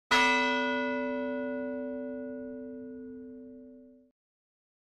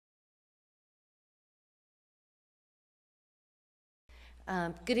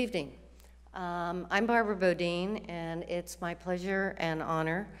Good evening. I'm Barbara Bodine, and it's my pleasure and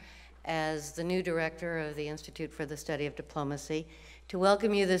honor as the new director of the Institute for the Study of Diplomacy to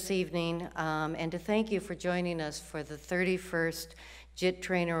welcome you this evening and to thank you for joining us for the 31st JIT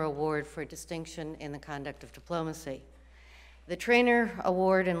Trainor Award for Distinction in the Conduct of Diplomacy. The Trainor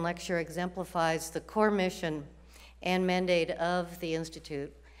Award and lecture exemplifies the core mission and mandate of the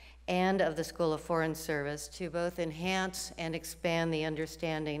Institute and of the School of Foreign Service to both enhance and expand the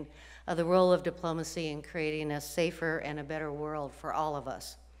understanding of the role of diplomacy in creating a safer and a better world for all of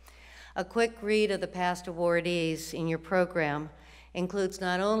us. A quick read of the past awardees in your program includes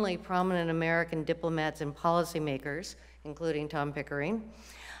not only prominent American diplomats and policymakers, including Tom Pickering,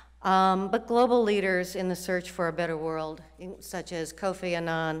 but global leaders in the search for a better world, such as Kofi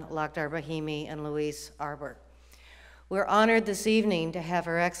Annan, Lakhdar Brahimi, and Louise Arbour. We're honored this evening to have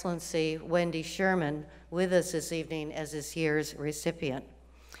Her Excellency Wendy Sherman with us this evening as this year's recipient.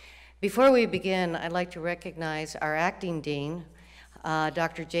 Before we begin, I'd like to recognize our acting dean,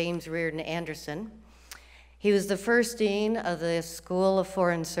 Dr. James Reardon Anderson. He was the first dean of the School of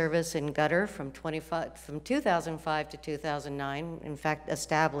Foreign Service in Qatar from 2005 to 2009, in fact,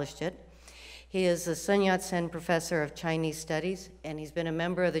 established it. He is the Sun Yat-sen Professor of Chinese Studies, and he's been a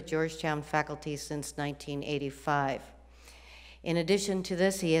member of the Georgetown faculty since 1985. In addition to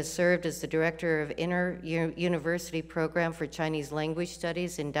this, he has served as the director of Inter-University Program for Chinese Language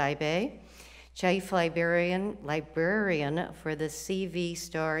Studies in Taipei, chief librarian for the C.V.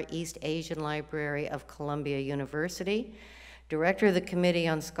 Starr East Asian Library of Columbia University, director of the Committee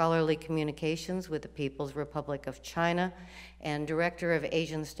on Scholarly Communications with the People's Republic of China, and director of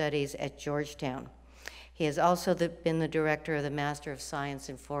Asian Studies at Georgetown. He has also been the director of the Master of Science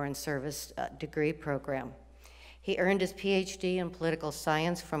in Foreign Service degree program. He earned his PhD in political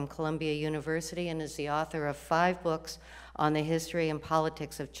science from Columbia University and is the author of 5 books on the history and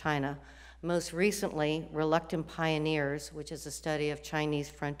politics of China, most recently, Reluctant Pioneers, which is a study of Chinese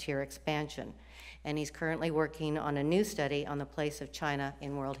frontier expansion. And he's currently working on a new study on the place of China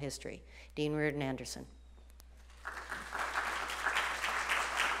in world history. Dean Reardon Anderson.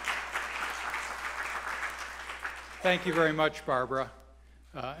 Thank you very much, Barbara.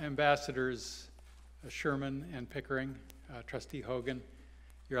 Ambassadors Sherman and Pickering, Trustee Hogan,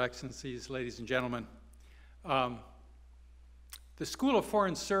 Your Excellencies, ladies and gentlemen. The School of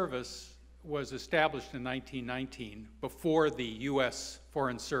Foreign Service was established in 1919, before the U.S.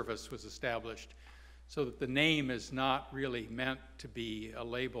 Foreign Service was established, so that the name is not really meant to be a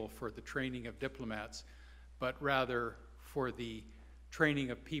label for the training of diplomats, but rather for the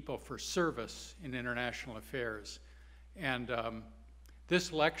training of people for service in international affairs. And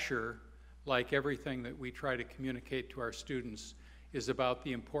this lecture, like everything that we try to communicate to our students, is about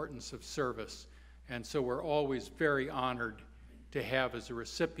the importance of service. And so we're always very honored to have as a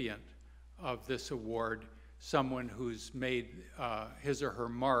recipient of this award someone who's made his or her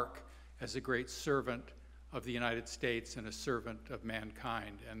mark as a great servant of the United States and a servant of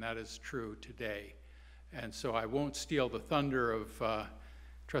mankind, and that is true today. And so I won't steal the thunder of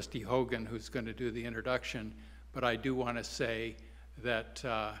Trustee Hogan, who's going to do the introduction, but I do want to say that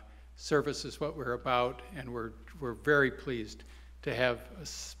service is what we're about, and we're very pleased to have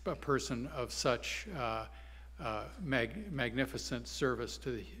a person of such magnificent service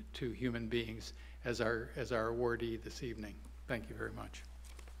to human beings as our awardee this evening. Thank you very much.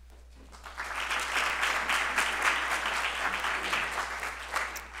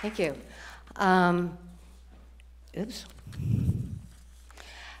 Thank you.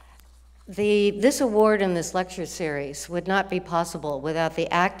 This award and this lecture series would not be possible without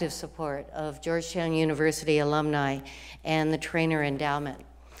the active support of Georgetown University alumni and the Trainor Endowment.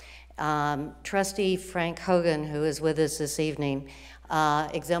 Trustee Frank Hogan, who is with us this evening,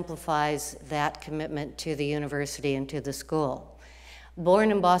 exemplifies that commitment to the university and to the school.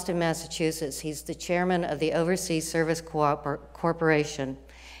 Born in Boston, Massachusetts, he's the chairman of the Overseas Service Corporation,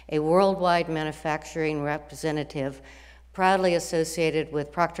 a worldwide manufacturing representative proudly associated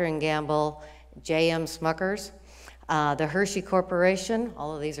with Procter & Gamble, J.M. Smuckers, the Hershey Corporation,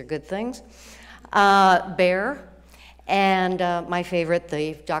 all of these are good things, Bayer, and my favorite,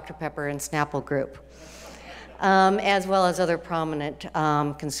 the Dr. Pepper and Snapple Group, as well as other prominent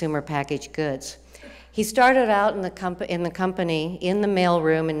consumer packaged goods. He started out in the company in the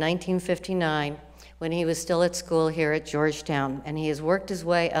mailroom in 1959 when he was still at school here at Georgetown, and he has worked his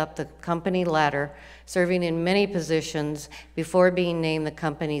way up the company ladder, serving in many positions before being named the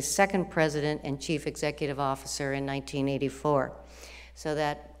company's second president and chief executive officer in 1984. So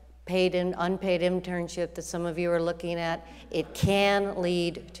that paid and unpaid internship that some of you are looking at, it can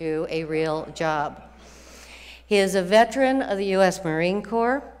lead to a real job. He is a veteran of the U.S. Marine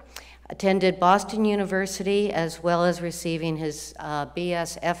Corps, attended Boston University, as well as receiving his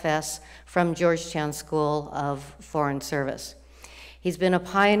BSFS from Georgetown School of Foreign Service. He's been a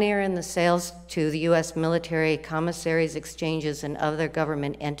pioneer in the sales to the U.S. military commissaries, exchanges, and other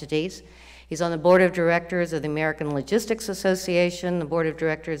government entities. He's on the board of directors of the American Logistics Association, the board of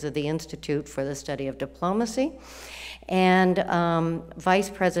directors of the Institute for the Study of Diplomacy, and vice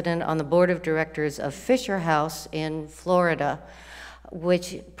president on the board of directors of Fisher House in Florida,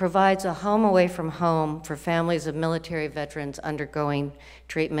 which provides a home away from home for families of military veterans undergoing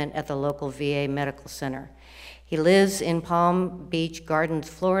treatment at the local VA medical center. He lives in Palm Beach Gardens,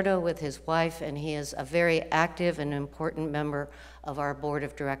 Florida with his wife, and he is a very active and important member of our board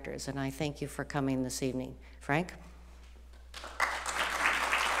of directors. And I thank you for coming this evening. Frank?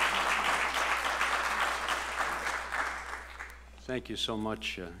 Thank you so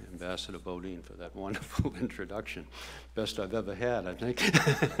much, Ambassador Bodine, for that wonderful introduction. Best I've ever had, I think.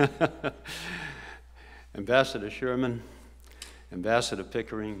 Ambassador Sherman, Ambassador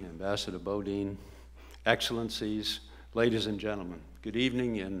Pickering, Ambassador Bodine, Excellencies, ladies and gentlemen, good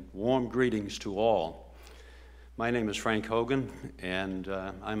evening and warm greetings to all. My name is Frank Hogan, and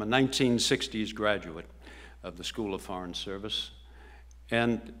I'm a 1960s graduate of the School of Foreign Service,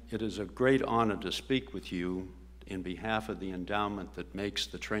 and it is a great honor to speak with you in behalf of the endowment that makes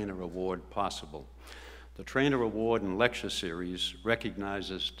the Trainor Award possible. The Trainor Award and Lecture Series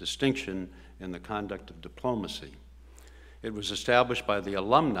recognizes distinction in the conduct of diplomacy. It was established by the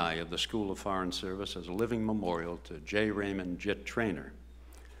alumni of the School of Foreign Service as a living memorial to J. Raymond Jit Trainor.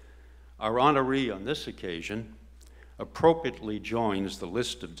 Our honoree on this occasion appropriately joins the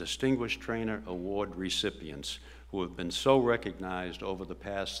list of Distinguished Trainor Award recipients who have been so recognized over the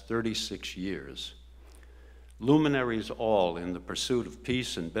past 36 years. Luminaries all in the pursuit of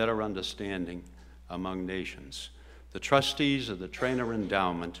peace and better understanding among nations. The trustees of the Trainor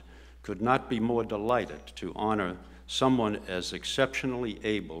Endowment could not be more delighted to honor someone as exceptionally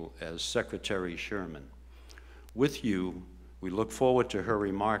able as Secretary Sherman. With you, we look forward to her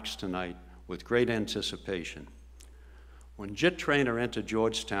remarks tonight with great anticipation. When Jit Trainor entered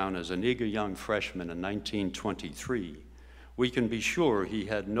Georgetown as an eager young freshman in 1923, we can be sure he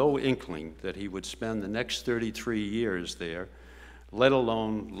had no inkling that he would spend the next 33 years there, let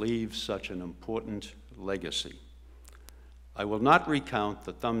alone leave such an important legacy. I will not recount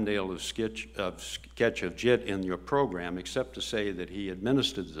the thumbnail of sketch of Jit in your program, except to say that he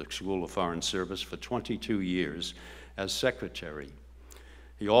administered the School of Foreign Service for 22 years as secretary.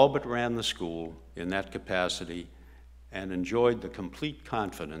 He all but ran the school in that capacity and enjoyed the complete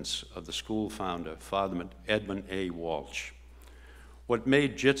confidence of the school founder, Father Edmund A. Walsh. What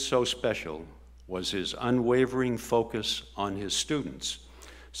made Jit so special was his unwavering focus on his students.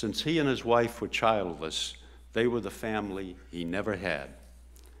 Since he and his wife were childless, they were the family he never had.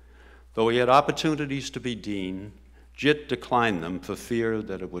 Though he had opportunities to be dean, Jit declined them for fear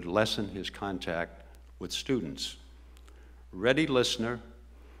that it would lessen his contact with students. Ready listener,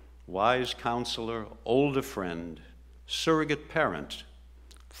 wise counselor, older friend, surrogate parent,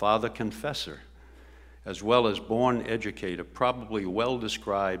 father confessor, as well as born educator, probably well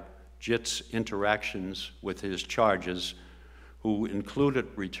described Jit's interactions with his charges, who included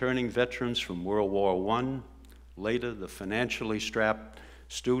returning veterans from World War I, later the financially strapped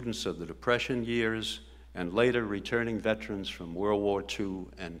students of the Depression years, and later returning veterans from World War II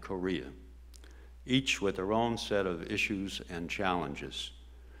and Korea, each with their own set of issues and challenges.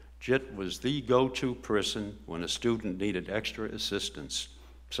 Jit was the go-to person when a student needed extra assistance,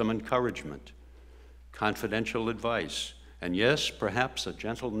 some encouragement, confidential advice, and yes, perhaps a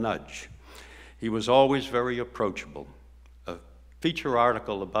gentle nudge. He was always very approachable. A feature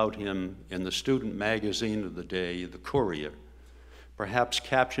article about him in the student magazine of the day, The Courier, perhaps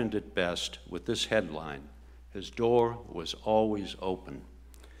captioned it best with this headline: "His door was always open."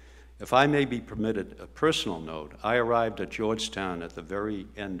 If I may be permitted a personal note, I arrived at Georgetown at the very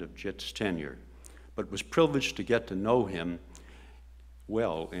end of Jit's tenure, but was privileged to get to know him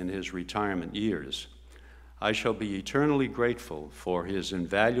well in his retirement years. I shall be eternally grateful for his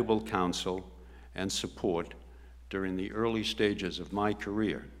invaluable counsel and support during the early stages of my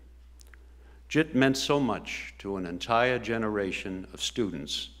career. Jit meant so much to an entire generation of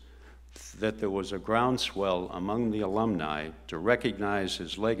students that there was a groundswell among the alumni to recognize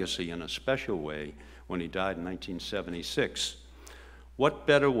his legacy in a special way when he died in 1976. What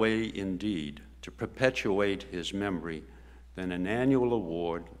better way, indeed, to perpetuate his memory than an annual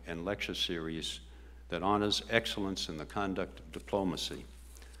award and lecture series that honors excellence in the conduct of diplomacy?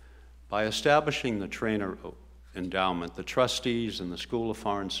 By establishing the Trainor Endowment, the trustees and the School of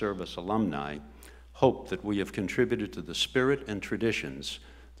Foreign Service alumni hope that we have contributed to the spirit and traditions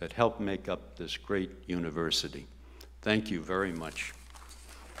that help make up this great university. Thank you very much.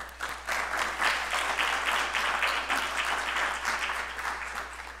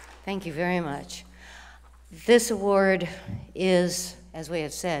 Thank you very much. This award is, as we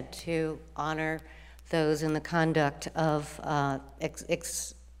have said, to honor those in the conduct of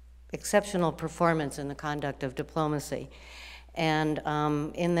exceptional performance in the conduct of diplomacy. And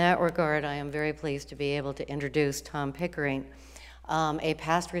in that regard, I am very pleased to be able to introduce Tom Pickering, a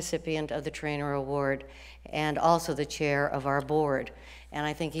past recipient of the Trainor Award and also the chair of our board. And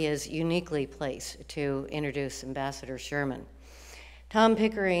I think he is uniquely placed to introduce Ambassador Sherman. Tom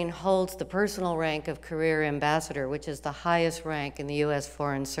Pickering holds the personal rank of Career Ambassador, which is the highest rank in the U.S.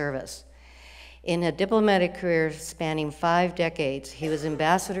 Foreign Service. In a diplomatic career spanning 5 decades, he was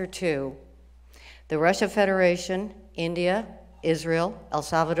ambassador to the Russia Federation, India, Israel, El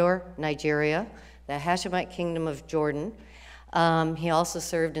Salvador, Nigeria, the Hashemite Kingdom of Jordan. He also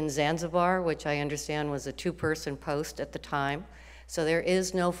served in Zanzibar, which I understand was a 2-person post at the time. So there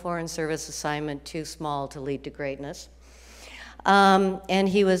is no Foreign Service assignment too small to lead to greatness. And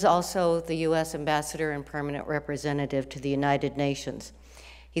he was also the U.S. Ambassador and Permanent Representative to the United Nations.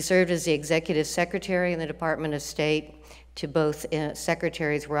 He served as the Executive Secretary in the Department of State to both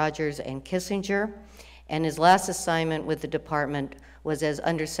Secretaries Rogers and Kissinger, and his last assignment with the department was as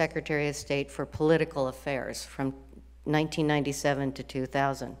Undersecretary of State for Political Affairs from 1997 to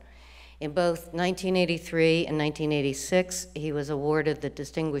 2000. In both 1983 and 1986, he was awarded the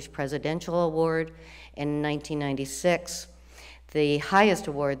Distinguished Presidential Award. In 1996, the highest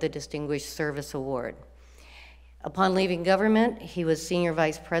award, the Distinguished Service Award. Upon leaving government, he was Senior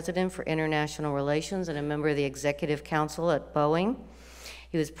Vice President for International Relations and a member of the Executive Council at Boeing.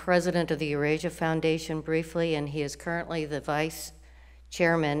 He was President of the Eurasia Foundation briefly, and he is currently the Vice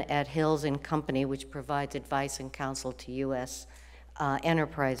Chairman at Hills & Company, which provides advice and counsel to U.S.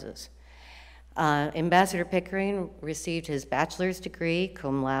 enterprises. Ambassador Pickering received his bachelor's degree,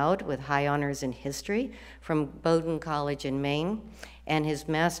 cum laude, with high honors in history from Bowdoin College in Maine, and his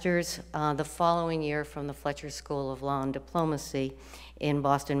master's the following year from the Fletcher School of Law and Diplomacy in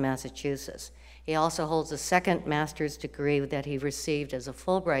Boston, Massachusetts. He also holds a second master's degree that he received as a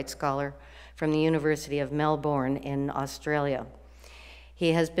Fulbright Scholar from the University of Melbourne in Australia.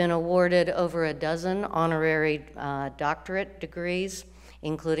 He has been awarded over a dozen honorary doctorate degrees,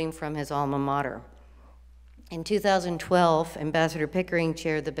 including from his alma mater. In 2012, Ambassador Pickering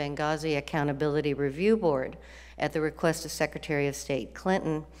chaired the Benghazi Accountability Review Board at the request of Secretary of State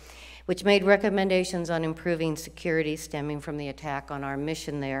Clinton, which made recommendations on improving security stemming from the attack on our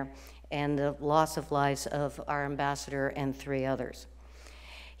mission there and the loss of lives of our ambassador and 3 others.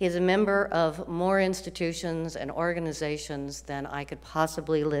 He is a member of more institutions and organizations than I could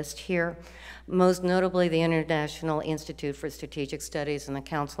possibly list here, most notably the International Institute for Strategic Studies and the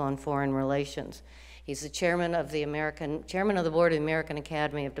Council on Foreign Relations. He's the chairman of the board of the American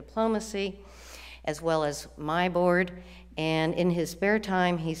Academy of Diplomacy, as well as my board. And in his spare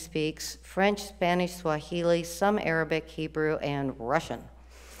time, he speaks French, Spanish, Swahili, some Arabic, Hebrew, and Russian.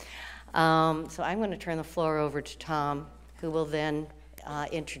 So I'm going to turn the floor over to Tom, who will then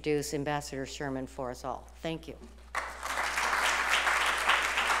introduce Ambassador Sherman for us all. Thank you.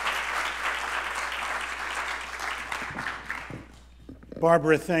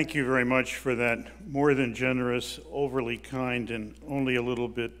 Barbara, thank you very much for that more than generous, overly kind, and only a little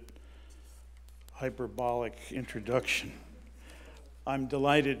bit hyperbolic introduction. I'm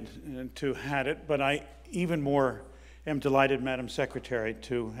delighted to have it, but I even more am delighted, Madam Secretary,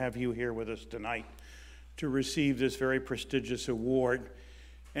 to have you here with us tonight to receive this very prestigious award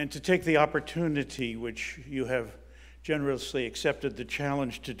and to take the opportunity, which you have generously accepted the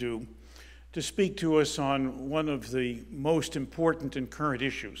challenge to do, to speak to us on one of the most important and current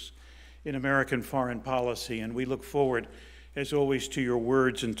issues in American foreign policy. And we look forward, as always, to your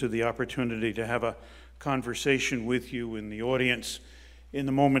words and to the opportunity to have a conversation with you in the audience in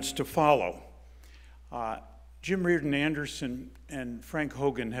the moments to follow. Jim Reardon Anderson and Frank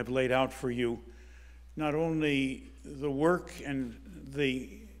Hogan have laid out for you not only the work and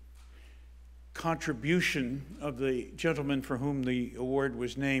the contribution of the gentleman for whom the award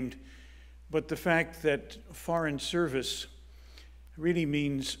was named, but the fact that foreign service really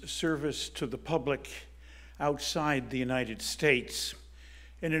means service to the public outside the United States.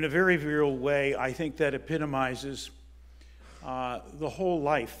 And in a very real way, I think that epitomizes the whole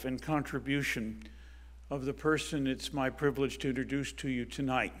life and contribution of the person it's my privilege to introduce to you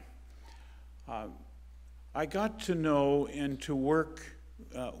tonight. I got to know and to work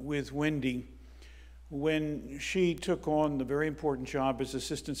with Wendy when she took on the very important job as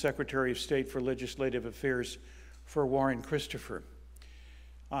Assistant Secretary of State for Legislative Affairs for Warren Christopher.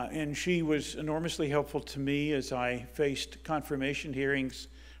 And she was enormously helpful to me as I faced confirmation hearings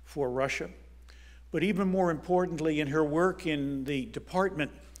for Russia. But even more importantly, in her work in the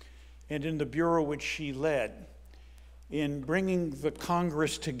department and in the bureau which she led, in bringing the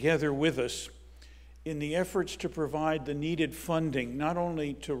Congress together with us in the efforts to provide the needed funding, not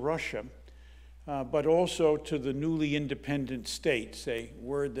only to Russia, but also to the newly independent states, a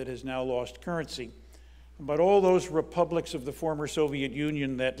word that has now lost currency, but all those republics of the former Soviet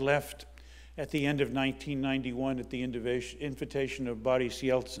Union that left at the end of 1991 at the invitation of Boris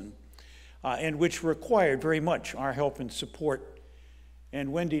Yeltsin, and which required very much our help and support.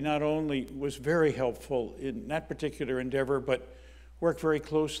 And Wendy not only was very helpful in that particular endeavor, but worked very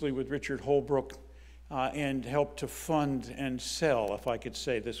closely with Richard Holbrooke and helped to fund and sell, if I could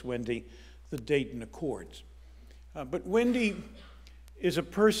say this, Wendy, the Dayton Accords. But Wendy is a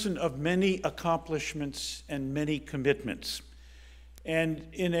person of many accomplishments and many commitments. And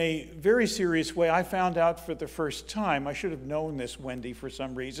in a very serious way, I found out for the first time, I should have known this, Wendy, for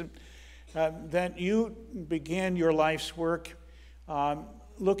some reason, that you began your life's work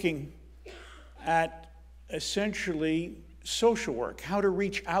looking at essentially social work, how to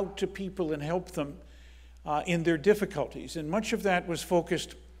reach out to people and help them in their difficulties. And much of that was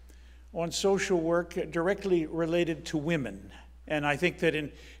focused on social work directly related to women. And I think that in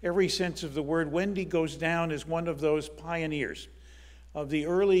every sense of the word, Wendy goes down as one of those pioneers of the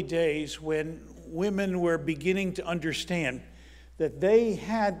early days when women were beginning to understand that they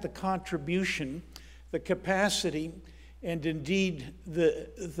had the contribution, the capacity, and indeed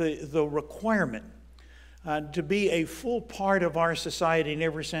the requirement to be a full part of our society in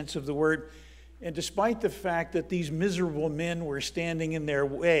every sense of the word. And despite the fact that these miserable men were standing in their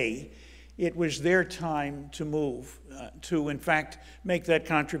way, it was their time to move, to in fact make that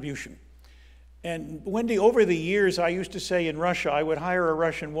contribution. And Wendy, over the years, I used to say in Russia, I would hire a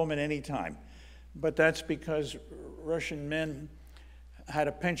Russian woman anytime. But that's because Russian men had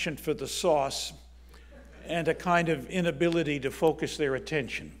a penchant for the sauce and a kind of inability to focus their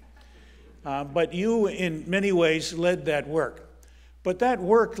attention. But you, in many ways, led that work. But that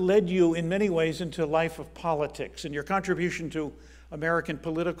work led you, in many ways, into a life of politics, and your contribution to American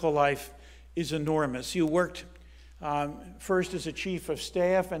political life is enormous. You worked first as a chief of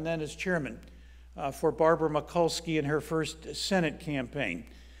staff and then as chairman for Barbara Mikulski in her first Senate campaign.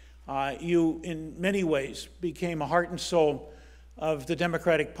 You, in many ways, became a heart and soul of the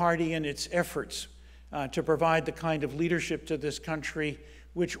Democratic Party and its efforts to provide the kind of leadership to this country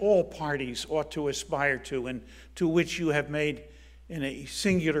which all parties ought to aspire to, and to which you have made, in a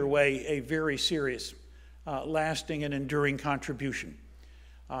singular way, a very serious, lasting and enduring contribution.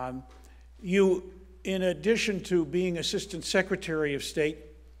 You, in addition to being Assistant Secretary of State,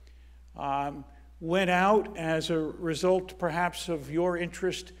 went out as a result, perhaps, of your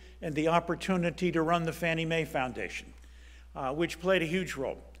interest and the opportunity to run the Fannie Mae Foundation, which played a huge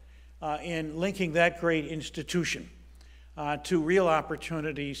role in linking that great institution to real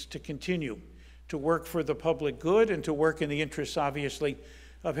opportunities to continue to work for the public good and to work in the interests, obviously,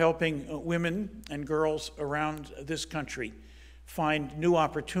 of helping women and girls around this country find new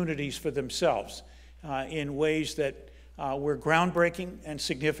opportunities for themselves in ways that were groundbreaking and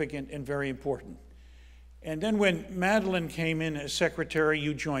significant and very important. And then when Madeline came in as secretary,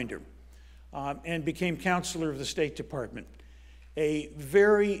 you joined her and became counselor of the State Department. A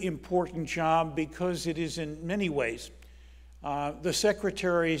very important job because it is in many ways the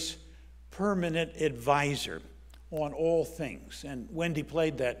secretary's permanent advisor on all things. And Wendy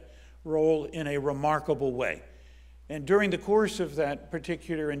played that role in a remarkable way. And during the course of that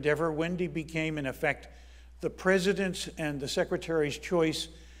particular endeavor, Wendy became, in effect, the president's and the secretary's choice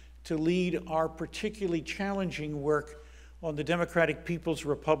to lead our particularly challenging work on the Democratic People's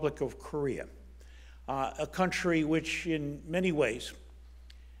Republic of Korea, a country which in many ways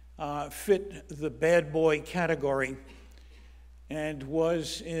fit the bad boy category and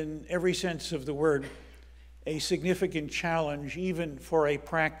was, in every sense of the word, a significant challenge even for a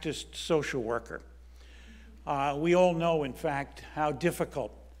practiced social worker. We all know, in fact, how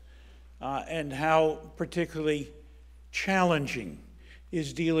difficult and how particularly challenging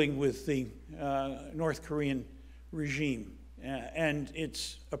is dealing with the North Korean regime and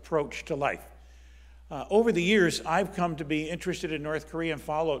its approach to life. Over the years, I've come to be interested in North Korea and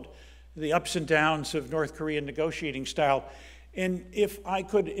followed the ups and downs of North Korean negotiating style. And if I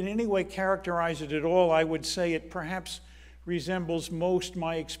could in any way characterize it at all, I would say it perhaps resembles most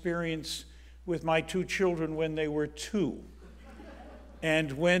my experience with my two children when they were 2.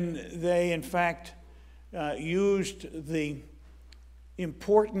 And when they, in fact, used the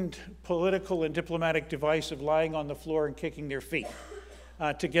important political and diplomatic device of lying on the floor and kicking their feet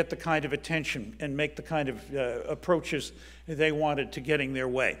to get the kind of attention and make the kind of approaches they wanted to getting their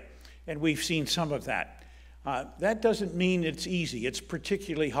way. And we've seen some of that. That doesn't mean it's easy. It's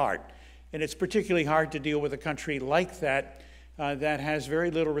particularly hard. And it's particularly hard to deal with a country like that that has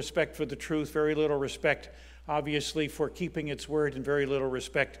very little respect for the truth, very little respect, obviously, for keeping its word, and very little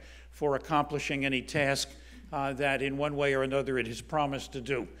respect for accomplishing any task that in one way or another it has promised to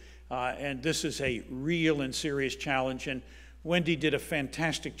do. And this is a real and serious challenge, and Wendy did a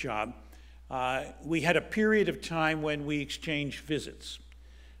fantastic job. We had a period of time when we exchanged visits.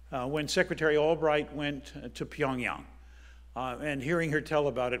 When Secretary Albright went to Pyongyang, and hearing her tell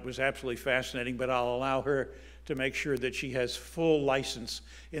about it was absolutely fascinating, but I'll allow her to make sure that she has full license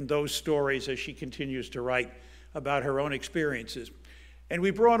in those stories as she continues to write about her own experiences. And we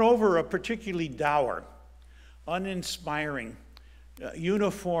brought over a particularly dour, uninspiring,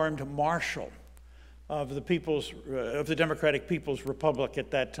 uniformed marshal of the Democratic People's Republic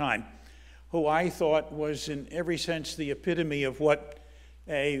at that time, who I thought was in every sense the epitome of what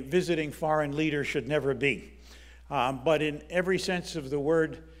a visiting foreign leader should never be. But in every sense of the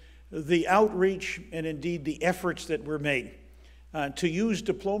word, the outreach and indeed the efforts that were made to use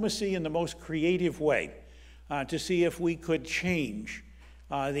diplomacy in the most creative way to see if we could change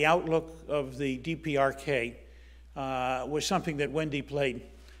the outlook of the DPRK was something that Wendy played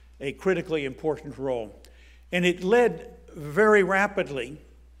a critically important role. And it led very rapidly,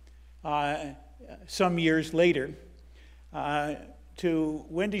 some years later, to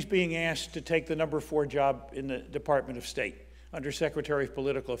Wendy's being asked to take the #4 job in the Department of State, Undersecretary of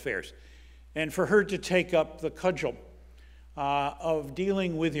Political Affairs, and for her to take up the cudgel of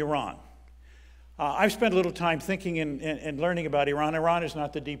dealing with Iran. I've spent a little time thinking and learning about Iran. Iran is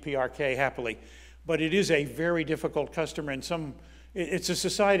not the DPRK, happily, but it is a very difficult customer, and it's a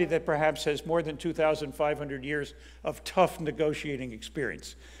society that perhaps has more than 2,500 years of tough negotiating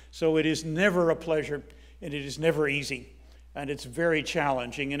experience. So it is never a pleasure, and it is never easy, and it's very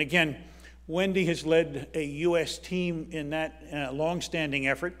challenging. And again, Wendy has led a U.S. team in that long-standing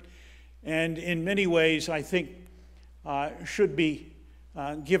effort, and in many ways, I think, should be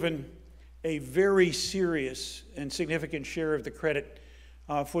given a very serious and significant share of the credit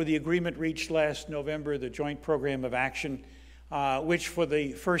for the agreement reached last November, the Joint Program of Action, which for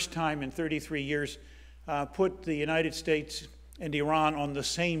the first time in 33 years put the United States and Iran on the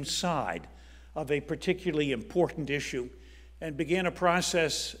same side of a particularly important issue and began a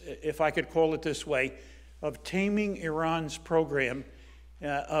process, if I could call it this way, of taming Iran's program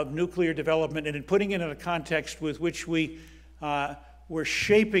of nuclear development and in putting it in a context with which we were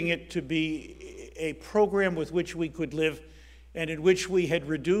shaping it to be a program with which we could live and in which we had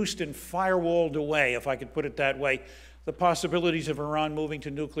reduced and firewalled away, if I could put it that way, the possibilities of Iran moving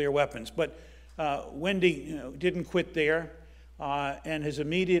to nuclear weapons. But Wendy didn't quit there and has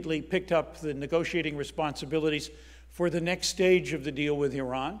immediately picked up the negotiating responsibilities for the next stage of the deal with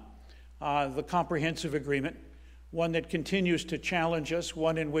Iran, the comprehensive agreement, one that continues to challenge us,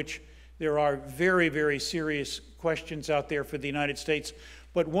 one in which there are very, very serious questions out there for the United States,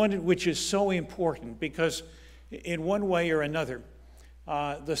 but one which is so important because in one way or another,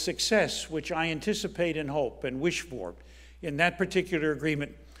 the success which I anticipate and hope and wish for in that particular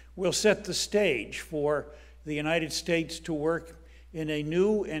agreement will set the stage for the United States to work in a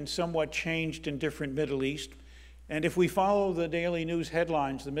new and somewhat changed and different Middle East. And if we follow the daily news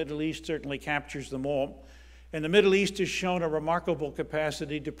headlines, the Middle East certainly captures them all. And the Middle East has shown a remarkable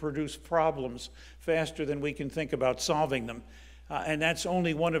capacity to produce problems faster than we can think about solving them. And that's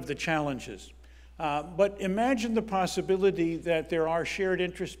only one of the challenges. But imagine the possibility that there are shared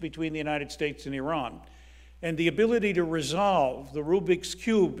interests between the United States and Iran. And the ability to resolve the Rubik's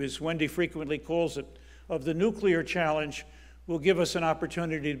Cube, as Wendy frequently calls it, of the nuclear challenge will give us an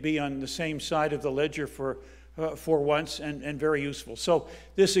opportunity to be on the same side of the ledger for once, and very useful. So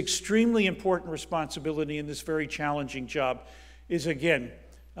this extremely important responsibility in this very challenging job is, again,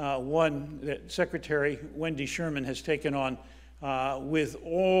 one that Secretary Wendy Sherman has taken on with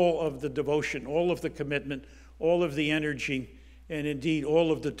all of the devotion, all of the commitment, all of the energy, and indeed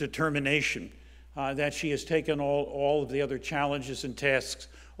all of the determination that she has taken all of the other challenges and tasks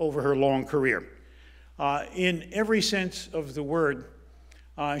over her long career. In every sense of the word,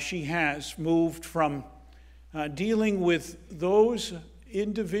 she has moved from dealing with those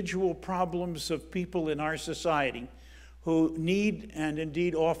individual problems of people in our society who need and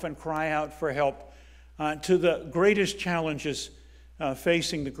indeed often cry out for help to the greatest challenges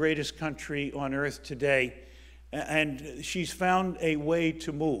facing the greatest country on earth today. And she's found a way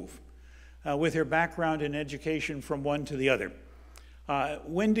to move with her background in education from one to the other.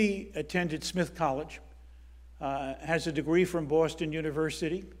 Wendy attended Smith College, has a degree from Boston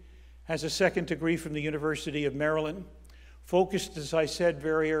University, has a second degree from the University of Maryland, focused, as I said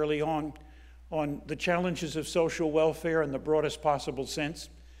very early on the challenges of social welfare in the broadest possible sense.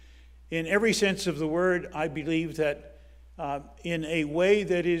 In every sense of the word, I believe that in a way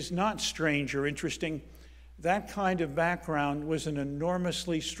that is not strange or interesting, that kind of background was an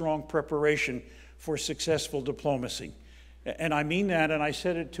enormously strong preparation for successful diplomacy. And I mean that, and I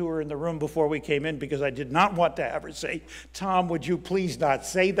said it to her in the room before we came in because I did not want to have her say, "Tom, would you please not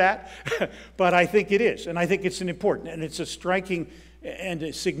say that?" But I think it is, and I think it's an important, and it's a striking and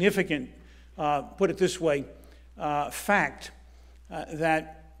a significant, put it this way, fact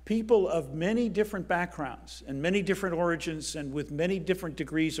that people of many different backgrounds and many different origins and with many different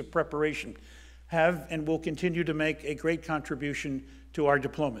degrees of preparation have and will continue to make a great contribution to our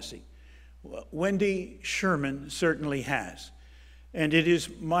diplomacy. Wendy Sherman certainly has. And it is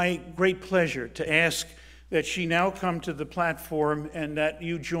my great pleasure to ask that she now come to the platform and that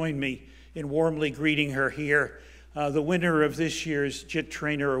you join me in warmly greeting her here, the winner of this year's JIT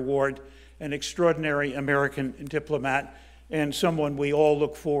Trainor Award, an extraordinary American diplomat, and someone we all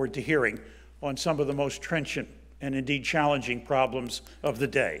look forward to hearing on some of the most trenchant and indeed challenging problems of the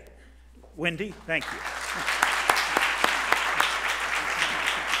day. Wendy, thank you.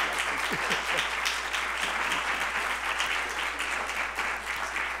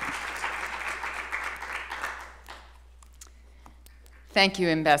 Thank you,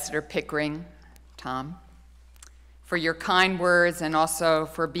 Ambassador Pickering, Tom, for your kind words and also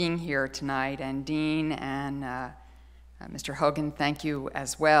for being here tonight. And Dean and Mr. Hogan, thank you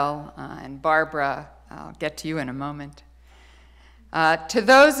as well. And Barbara, I'll get to you in a moment. To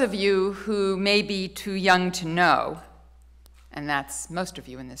those of you who may be too young to know, and that's most of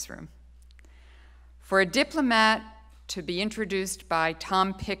you in this room, for a diplomat to be introduced by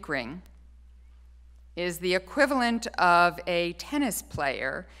Tom Pickering is the equivalent of a tennis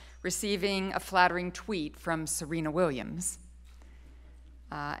player receiving a flattering tweet from Serena Williams.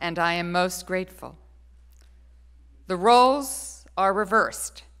 And I am most grateful. The roles are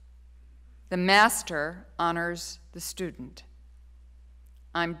reversed. The master honors the student.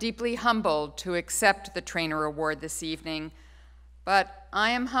 I'm deeply humbled to accept the Trainor Award this evening, but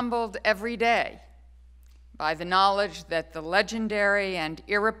I am humbled every day by the knowledge that the legendary and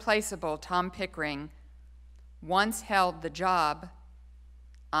irreplaceable Tom Pickering once held the job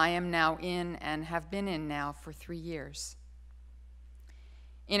I am now in and have been in now for 3 years.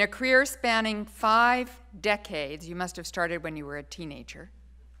 In a career spanning 5 decades, you must have started when you were a teenager,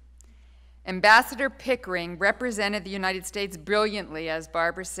 Ambassador Pickering represented the United States brilliantly, as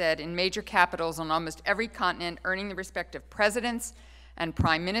Barbara said, in major capitals on almost every continent, earning the respect of presidents and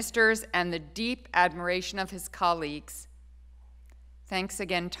prime ministers and the deep admiration of his colleagues. Thanks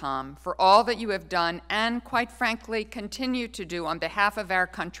again, Tom, for all that you have done and, quite frankly, continue to do on behalf of our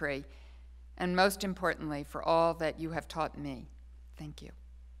country, and most importantly, for all that you have taught me. Thank you.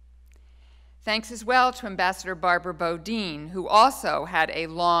 Thanks as well to Ambassador Barbara Bodine, who also had a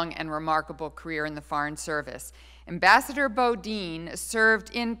long and remarkable career in the Foreign Service. Ambassador Bodine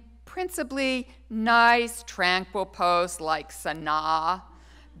served in principally nice, tranquil posts like Sana'a,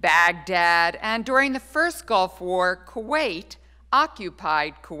 Baghdad, and during the first Gulf War, Kuwait,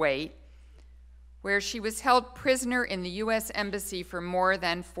 occupied Kuwait, where she was held prisoner in the U.S. Embassy for more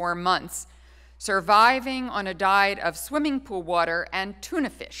than 4 months, surviving on a diet of swimming pool water and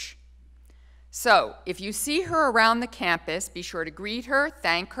tuna fish. So, if you see her around the campus, be sure to greet her,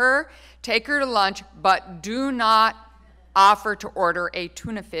 thank her, take her to lunch, but do not offer to order a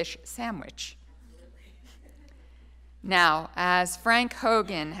tuna fish sandwich. Now, as Frank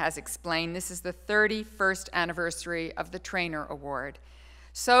Hogan has explained, this is the 31st anniversary of the Trainor Award,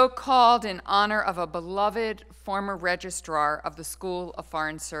 so called in honor of a beloved former registrar of the School of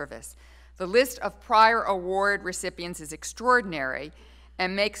Foreign Service. The list of prior award recipients is extraordinary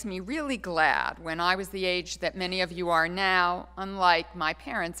and makes me really glad. When I was the age that many of you are now, unlike my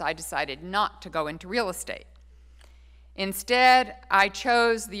parents, I decided not to go into real estate. Instead, I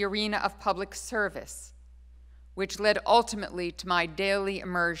chose the arena of public service, which led ultimately to my daily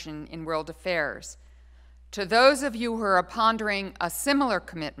immersion in world affairs. To those of you who are pondering a similar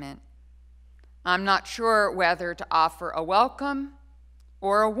commitment, I'm not sure whether to offer a welcome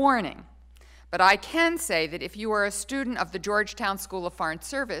or a warning. But I can say that if you are a student of the Georgetown School of Foreign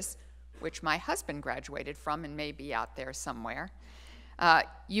Service, which my husband graduated from and may be out there somewhere,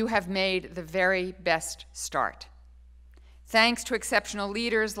 you have made the very best start. Thanks to exceptional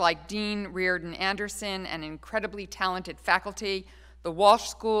leaders like Dean Reardon Anderson and incredibly talented faculty, The Walsh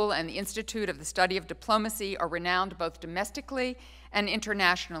School and the Institute of the Study of Diplomacy are renowned both domestically and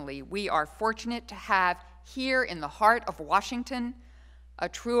internationally. We are fortunate to have here in the heart of Washington a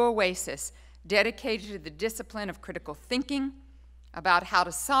true oasis dedicated to the discipline of critical thinking about how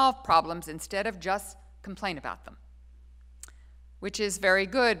to solve problems instead of just complain about them. Which is very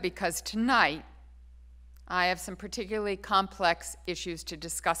good, because tonight I have some particularly complex issues to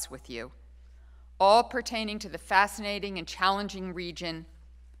discuss with you, all pertaining to the fascinating and challenging region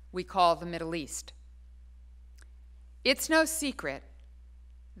we call the Middle East. It's no secret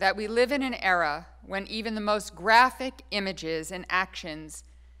that we live in an era when even the most graphic images and actions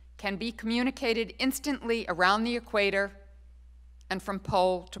can be communicated instantly around the equator and from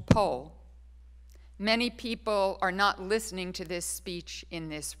pole to pole. Many people are not listening to this speech in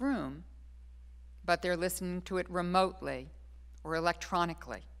this room, but they're listening to it remotely or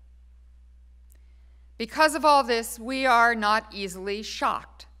electronically. Because of all this, we are not easily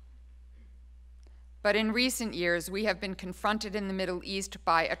shocked. But in recent years, we have been confronted in the Middle East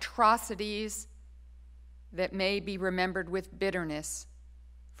by atrocities that may be remembered with bitterness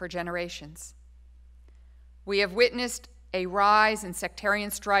for generations. We have witnessed a rise in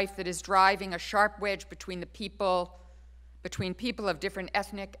sectarian strife that is driving a sharp wedge between people of different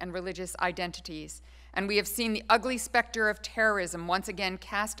ethnic and religious identities. And we have seen the ugly specter of terrorism once again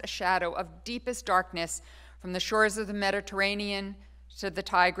cast a shadow of deepest darkness from the shores of the Mediterranean to the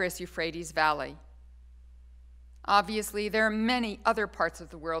Tigris-Euphrates Valley. Obviously, there are many other parts of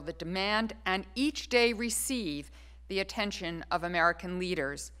the world that demand and each day receive the attention of American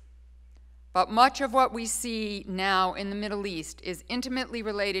leaders. But much of what we see now in the Middle East is intimately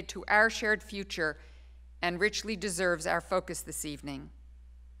related to our shared future and richly deserves our focus this evening.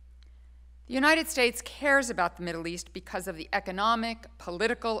 The United States cares about the Middle East because of the economic,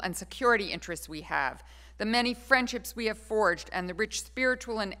 political, and security interests we have, the many friendships we have forged, and the rich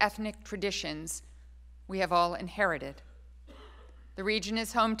spiritual and ethnic traditions we have all inherited. The region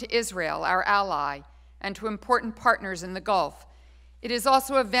is home to Israel, our ally, and to important partners in the Gulf. It is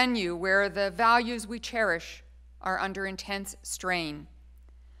also a venue where the values we cherish are under intense strain.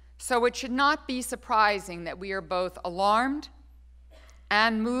 So it should not be surprising that we are both alarmed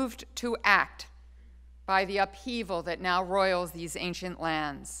and moved to act by the upheaval that now roils these ancient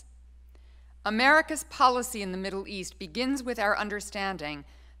lands. America's policy in the Middle East begins with our understanding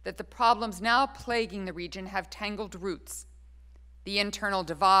that the problems now plaguing the region have tangled roots. The internal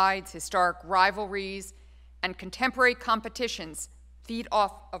divides, historic rivalries, and contemporary competitions feed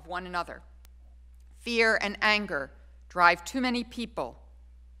off of one another. Fear and anger drive too many people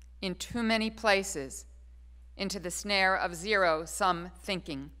in too many places into the snare of zero-sum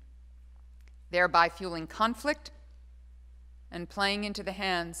thinking, thereby fueling conflict and playing into the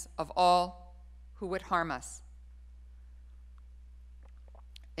hands of all who would harm us.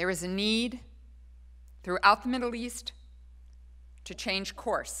 There is a need throughout the Middle East to change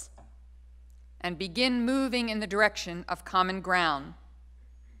course and begin moving in the direction of common ground.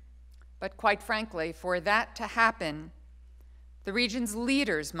 But quite frankly, for that to happen, the region's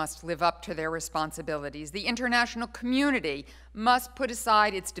leaders must live up to their responsibilities. The international community must put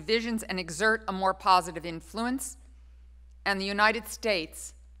aside its divisions and exert a more positive influence, and the United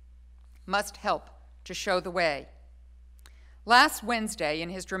States must help to show the way. Last Wednesday, in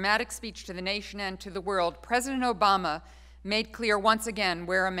his dramatic speech to the nation and to the world, President Obama made clear once again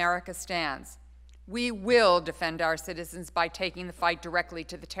where America stands. We will defend our citizens by taking the fight directly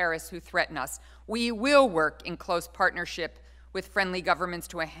to the terrorists who threaten us. We will work in close partnership with friendly governments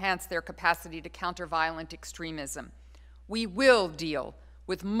to enhance their capacity to counter violent extremism. We will deal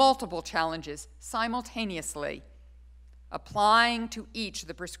with multiple challenges simultaneously, applying to each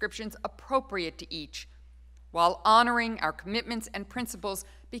the prescriptions appropriate to each, while honoring our commitments and principles,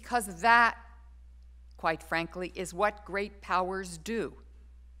 because that, quite frankly, is what great powers do.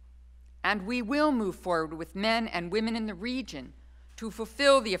 And we will move forward with men and women in the region to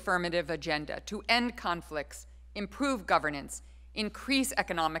fulfill the affirmative agenda, to end conflicts, improve governance, increase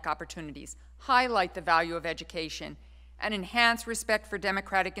economic opportunities, highlight the value of education, and enhance respect for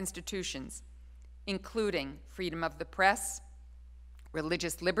democratic institutions, including freedom of the press,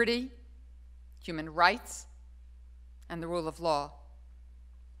 religious liberty, human rights, and the rule of law.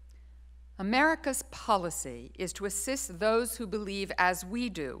 America's policy is to assist those who believe, as we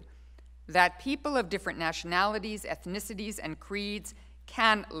do, that people of different nationalities, ethnicities, and creeds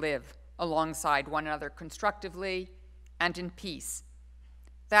can live alongside one another constructively and in peace.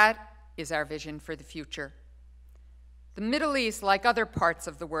 That is our vision for the future. The Middle East, like other parts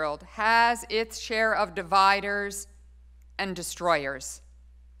of the world, has its share of dividers and destroyers.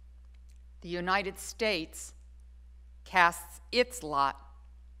 The United States casts its lot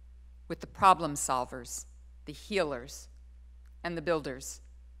with the problem solvers, the healers, and the builders.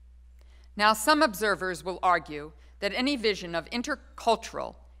 Now, some observers will argue that any vision of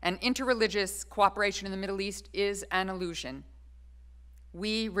intercultural and interreligious cooperation in the Middle East is an illusion.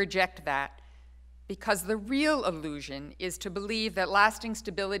 We reject that because the real illusion is to believe that lasting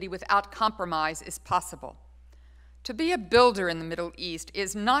stability without compromise is possible. To be a builder in the Middle East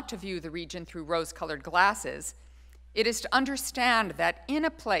is not to view the region through rose-colored glasses. It is to understand that in a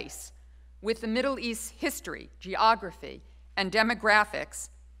place with the Middle East's history, geography, and demographics,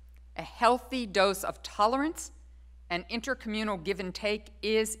 a healthy dose of tolerance and intercommunal give and take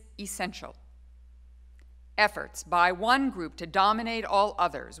is essential. Efforts by one group to dominate all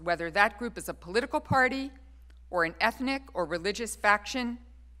others, whether that group is a political party or an ethnic or religious faction,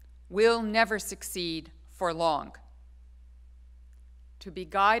 will never succeed for long. To be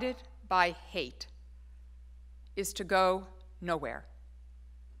guided by hate is to go nowhere.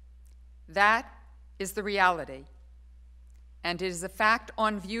 That is the reality, and it is a fact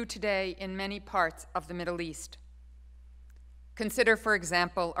on view today in many parts of the Middle East. Consider, for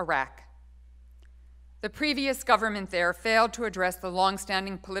example, Iraq. The previous government there failed to address the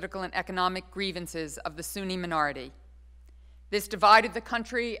long-standing political and economic grievances of the Sunni minority. This divided the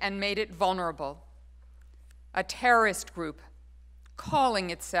country and made it vulnerable. A terrorist group, calling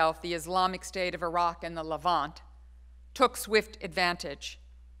itself the Islamic State of Iraq and the Levant, took swift advantage.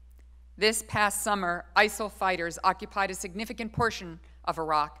 This past summer, ISIL fighters occupied a significant portion of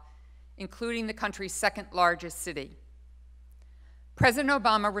Iraq, including the country's second-largest city. President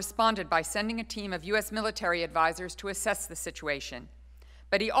Obama responded by sending a team of U.S. military advisors to assess the situation,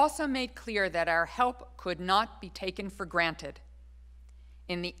 but he also made clear that our help could not be taken for granted.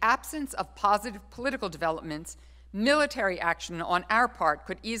 In the absence of positive political developments, military action on our part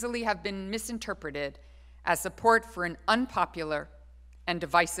could easily have been misinterpreted as support for an unpopular and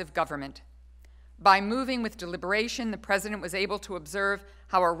divisive government. By moving with deliberation, the President was able to observe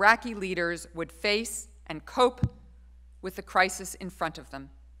how Iraqi leaders would face and cope with the crisis in front of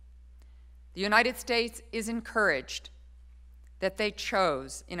them. The United States is encouraged that they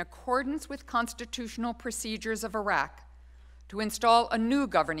chose, in accordance with constitutional procedures of Iraq, to install a new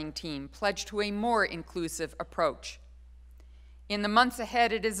governing team pledged to a more inclusive approach. In the months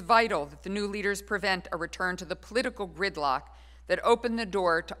ahead, it is vital that the new leaders prevent a return to the political gridlock that opened the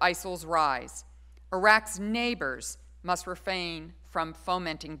door to ISIL's rise. Iraq's neighbors must refrain from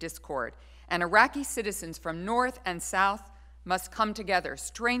fomenting discord, and Iraqi citizens from north and south must come together,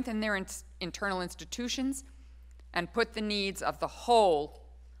 strengthen their internal institutions, and put the needs of the whole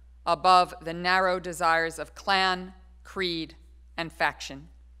above the narrow desires of clan, creed, and faction.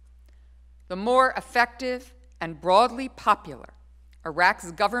 The more effective and broadly popular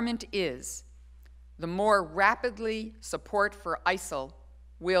Iraq's government is, the more rapidly support for ISIL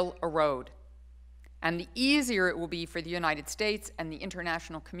will erode, and the easier it will be for the United States and the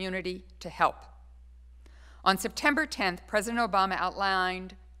international community to help. On September 10th, President Obama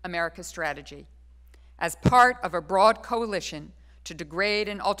outlined America's strategy as part of a broad coalition to degrade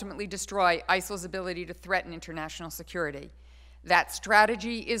and ultimately destroy ISIL's ability to threaten international security. That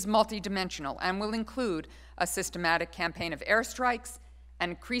strategy is multidimensional and will include a systematic campaign of airstrikes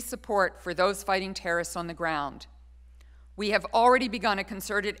and increased support for those fighting terrorists on the ground. We have already begun a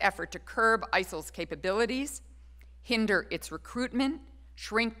concerted effort to curb ISIL's capabilities, hinder its recruitment,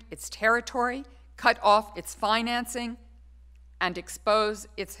 shrink its territory, cut off its financing, and expose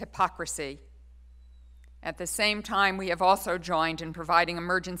its hypocrisy. At the same time, we have also joined in providing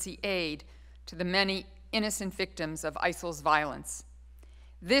emergency aid to the many innocent victims of ISIL's violence.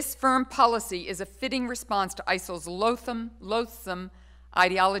 This firm policy is a fitting response to ISIL's loathsome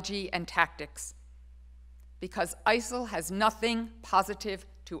ideology and tactics, because ISIL has nothing positive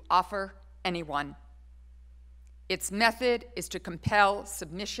to offer anyone. Its method is to compel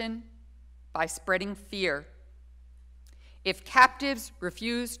submission by spreading fear. If captives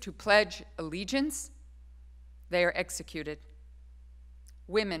refuse to pledge allegiance, they are executed.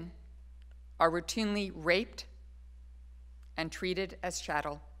 Women are routinely raped and treated as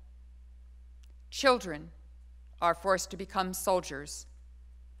chattel. Children are forced to become soldiers.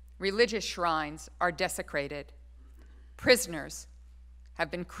 Religious shrines are desecrated. Prisoners have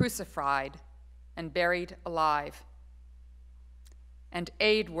been crucified and buried alive. And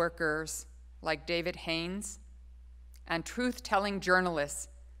aid workers like David Haynes and truth-telling journalists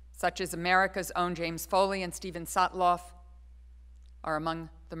such as America's own James Foley and Stephen Sotloff are among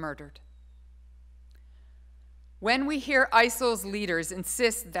the murdered. When we hear ISIL's leaders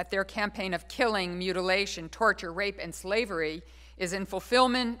insist that their campaign of killing, mutilation, torture, rape, and slavery is in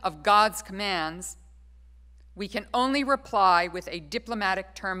fulfillment of God's commands, we can only reply with a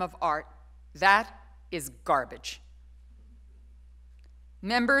diplomatic term of art. That is garbage.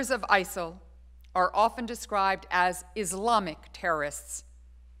 Members of ISIL are often described as Islamic terrorists,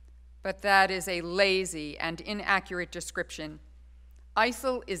 but that is a lazy and inaccurate description.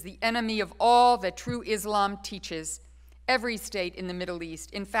 ISIL is the enemy of all that true Islam teaches. Every state in the Middle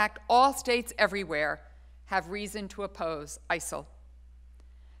East, in fact, all states everywhere, have reason to oppose ISIL.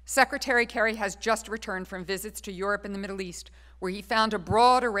 Secretary Kerry has just returned from visits to Europe and the Middle East, where he found a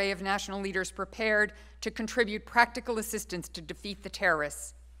broad array of national leaders prepared to contribute practical assistance to defeat the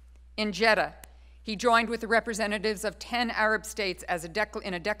terrorists. In Jeddah, he joined with the representatives of 10 Arab states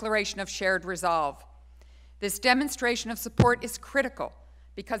in a declaration of shared resolve. This demonstration of support is critical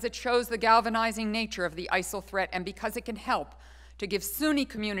because it shows the galvanizing nature of the ISIL threat and because it can help to give Sunni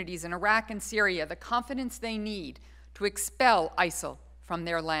communities in Iraq and Syria the confidence they need to expel ISIL from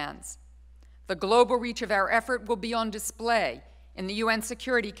their lands. The global reach of our effort will be on display in the UN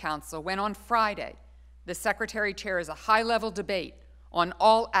Security Council when on Friday the Secretary chairs a high-level debate on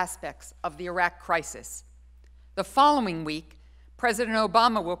all aspects of the Iraq crisis. The following week, President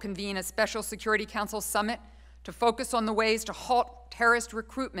Obama will convene a special Security Council summit to focus on the ways to halt terrorist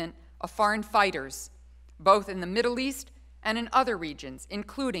recruitment of foreign fighters, both in the Middle East and in other regions,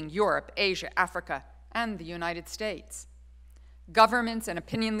 including Europe, Asia, Africa, and the United States. Governments and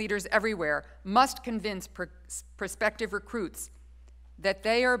opinion leaders everywhere must convince prospective recruits that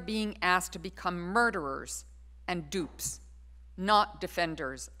they are being asked to become murderers and dupes, not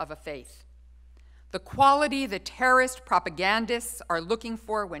defenders of a faith. The quality the terrorist propagandists are looking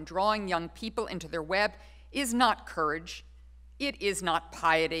for when drawing young people into their web is not courage, it is not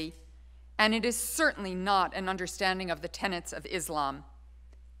piety, and it is certainly not an understanding of the tenets of Islam.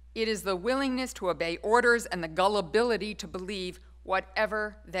 It is the willingness to obey orders and the gullibility to believe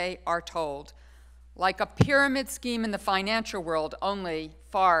whatever they are told. Like a pyramid scheme in the financial world, only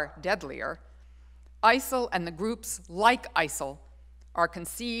far deadlier, ISIL and the groups like ISIL are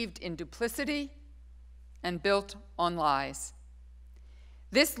conceived in duplicity and built on lies.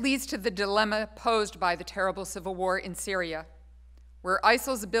 This leads to the dilemma posed by the terrible civil war in Syria, where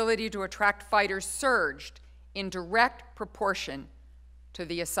ISIL's ability to attract fighters surged in direct proportion to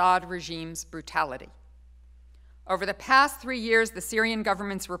the Assad regime's brutality. Over the past 3 years, the Syrian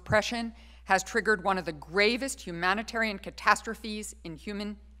government's repression has triggered one of the gravest humanitarian catastrophes in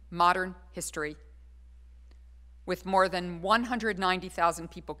human modern history, with more than 190,000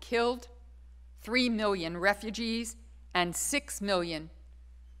 people killed, 3 million refugees, and 6 million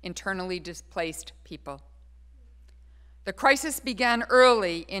internally displaced people. The crisis began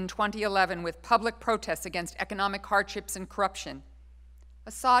early in 2011 with public protests against economic hardships and corruption.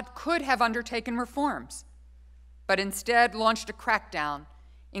 Assad could have undertaken reforms, but instead launched a crackdown,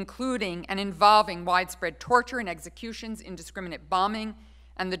 including and involving widespread torture and executions, indiscriminate bombing,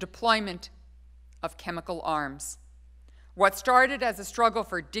 and the deployment of chemical arms. What started as a struggle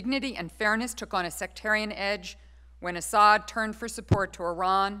for dignity and fairness took on a sectarian edge when Assad turned for support to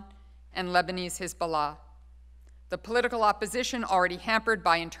Iran and Lebanese Hezbollah. The political opposition, already hampered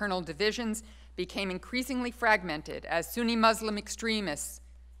by internal divisions, became increasingly fragmented as Sunni Muslim extremists,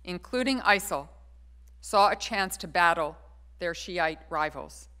 including ISIL, saw a chance to battle their Shiite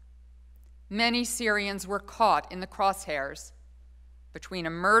rivals. Many Syrians were caught in the crosshairs between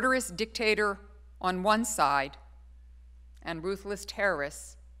a murderous dictator on one side and ruthless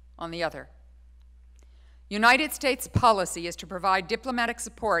terrorists on the other. United States policy is to provide diplomatic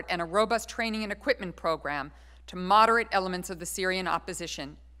support and a robust training and equipment program to moderate elements of the Syrian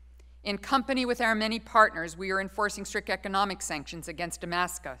opposition. In company with our many partners, we are enforcing strict economic sanctions against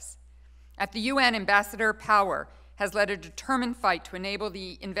Damascus. At the UN, Ambassador Power has led a determined fight to enable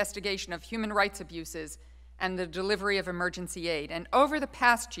the investigation of human rights abuses and the delivery of emergency aid. And over the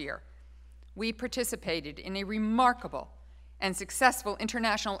past year, we participated in a remarkable and successful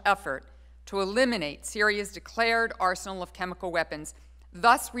international effort to eliminate Syria's declared arsenal of chemical weapons,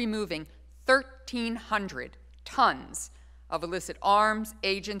 thus removing 1,300 tons of illicit arms,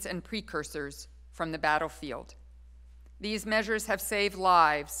 agents, and precursors from the battlefield. These measures have saved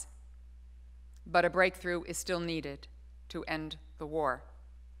lives, but a breakthrough is still needed to end the war.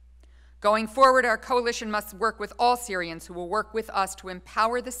 Going forward, our coalition must work with all Syrians who will work with us to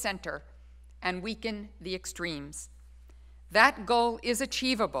empower the center and weaken the extremes. That goal is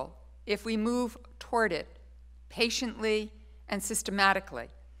achievable if we move toward it patiently and systematically,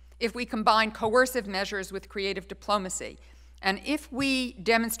 if we combine coercive measures with creative diplomacy, and if we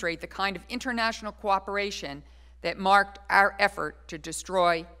demonstrate the kind of international cooperation that marked our effort to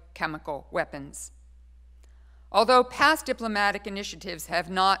destroy chemical weapons. Although past diplomatic initiatives have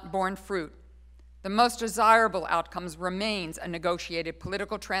not borne fruit, the most desirable outcomes remains a negotiated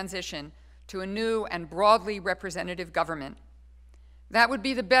political transition to a new and broadly representative government. That would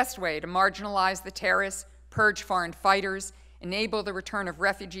be the best way to marginalize the terrorists, purge foreign fighters, enable the return of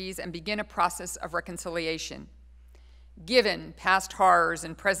refugees, and begin a process of reconciliation. Given past horrors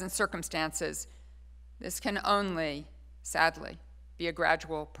and present circumstances, this can only, sadly, be a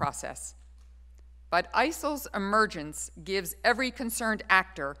gradual process. But ISIL's emergence gives every concerned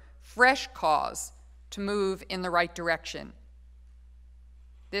actor fresh cause to move in the right direction.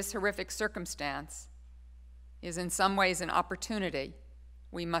 This horrific circumstance is in some ways an opportunity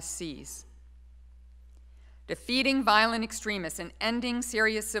we must seize. Defeating violent extremists and ending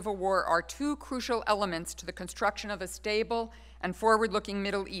Syria's civil war are two crucial elements to the construction of a stable and forward-looking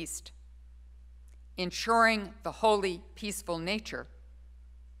Middle East. Ensuring the wholly peaceful nature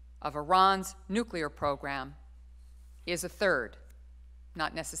of Iran's nuclear program is a third,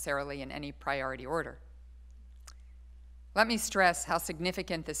 not necessarily in any priority order. Let me stress how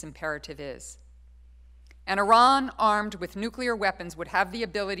significant this imperative is. An Iran armed with nuclear weapons would have the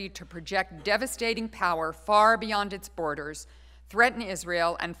ability to project devastating power far beyond its borders, threaten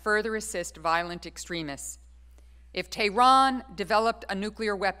Israel, and further assist violent extremists. If Tehran developed a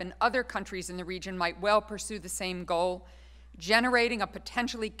nuclear weapon, other countries in the region might well pursue the same goal, generating a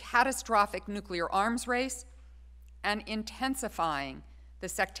potentially catastrophic nuclear arms race and intensifying the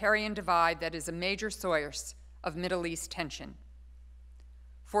sectarian divide that is a major source of Middle East tension.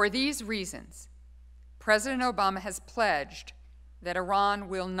 For these reasons, President Obama has pledged that Iran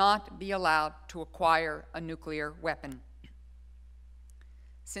will not be allowed to acquire a nuclear weapon.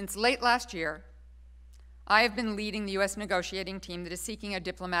 Since late last year, I have been leading the U.S. negotiating team that is seeking a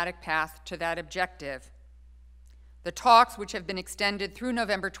diplomatic path to that objective. The talks, which have been extended through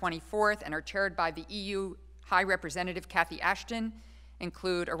November 24th and are chaired by the EU High Representative Cathy Ashton,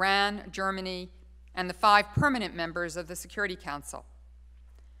 include Iran, Germany, and the 5 permanent members of the Security Council.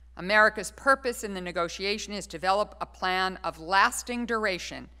 America's purpose in the negotiation is to develop a plan of lasting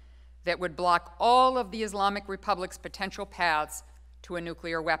duration that would block all of the Islamic Republic's potential paths to a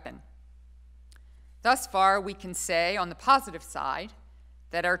nuclear weapon. Thus far, we can say, on the positive side,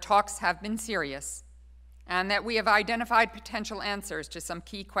 that our talks have been serious and that we have identified potential answers to some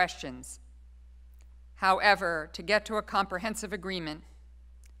key questions. However, to get to a comprehensive agreement,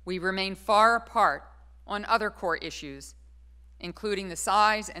 we remain far apart on other core issues, including the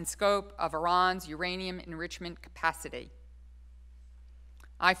size and scope of Iran's uranium enrichment capacity.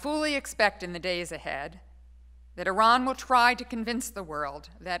 I fully expect in the days ahead that Iran will try to convince the world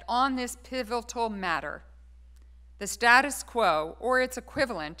that on this pivotal matter, the status quo or its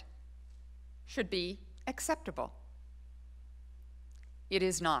equivalent should be acceptable. It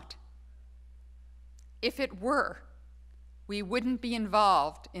is not. If it were, we wouldn't be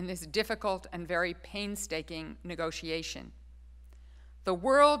involved in this difficult and very painstaking negotiation. The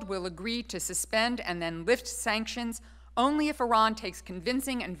world will agree to suspend and then lift sanctions only if Iran takes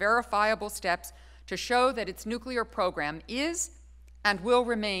convincing and verifiable steps to show that its nuclear program is and will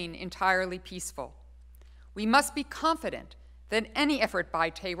remain entirely peaceful. We must be confident that any effort by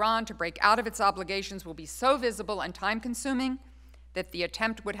Tehran to break out of its obligations will be so visible and time-consuming that the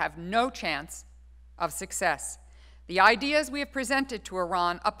attempt would have no chance of success. The ideas we have presented to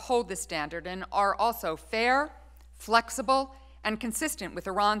Iran uphold this standard and are also fair, flexible, and consistent with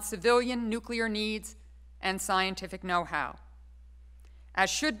Iran's civilian nuclear needs and scientific know-how. As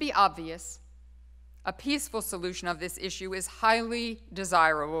should be obvious, a peaceful solution of this issue is highly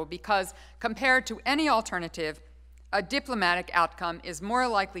desirable because, compared to any alternative, a diplomatic outcome is more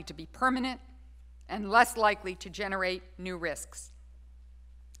likely to be permanent and less likely to generate new risks.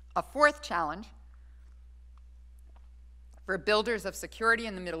 A fourth challenge for builders of security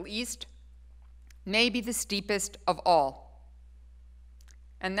in the Middle East may be the steepest of all,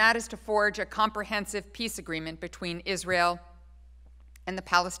 and that is to forge a comprehensive peace agreement between Israel and the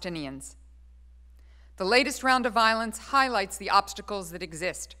Palestinians. The latest round of violence highlights the obstacles that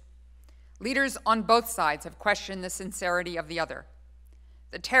exist. Leaders on both sides have questioned the sincerity of the other.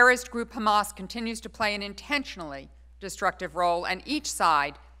 The terrorist group Hamas continues to play an intentionally destructive role, and each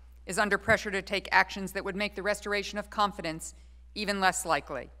side is under pressure to take actions that would make the restoration of confidence even less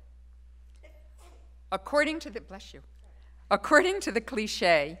likely. According to the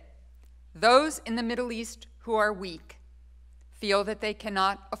cliche, those in the Middle East who are weak feel that they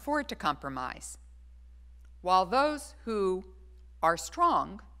cannot afford to compromise, while those who are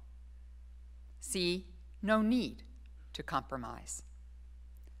strong see no need to compromise.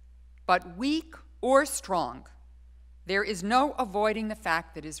 But weak or strong, there is no avoiding the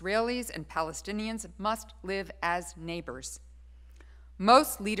fact that Israelis and Palestinians must live as neighbors.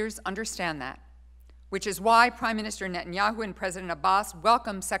 Most leaders understand that, which is why Prime Minister Netanyahu and President Abbas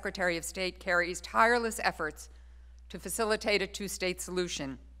welcome Secretary of State Kerry's tireless efforts to facilitate a two-state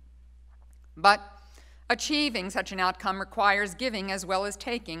solution. But achieving such an outcome requires giving as well as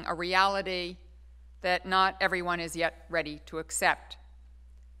taking, a reality that not everyone is yet ready to accept.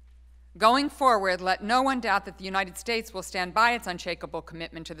 Going forward, let no one doubt that the United States will stand by its unshakable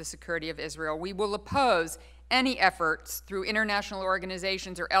commitment to the security of Israel. We will oppose any efforts through international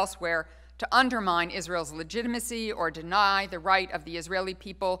organizations or elsewhere to undermine Israel's legitimacy or deny the right of the Israeli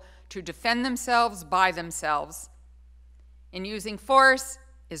people to defend themselves by themselves. In using force,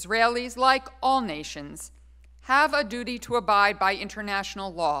 Israelis, like all nations, have a duty to abide by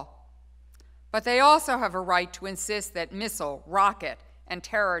international law. But they also have a right to insist that missile, rocket, and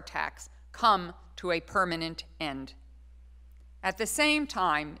terror attacks come to a permanent end. At the same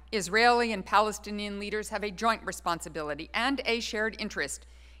time, Israeli and Palestinian leaders have a joint responsibility and a shared interest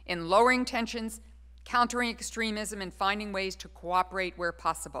in lowering tensions, countering extremism, and finding ways to cooperate where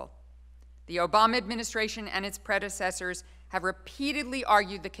possible. The Obama administration and its predecessors have repeatedly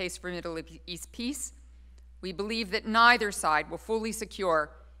argued the case for Middle East peace. We believe that neither side will fully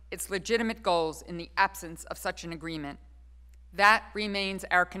secure its legitimate goals in the absence of such an agreement. That remains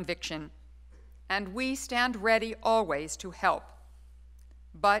our conviction, and we stand ready always to help.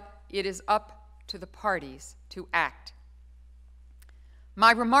 But it is up to the parties to act.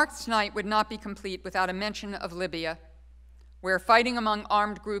 My remarks tonight would not be complete without a mention of Libya, where fighting among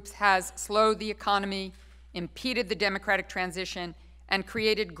armed groups has slowed the economy, impeded the democratic transition, and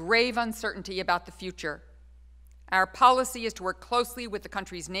created grave uncertainty about the future. Our policy is to work closely with the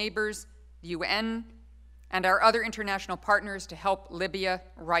country's neighbors, the UN, and our other international partners to help Libya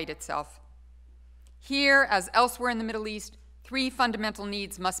right itself. Here, as elsewhere in the Middle East, three fundamental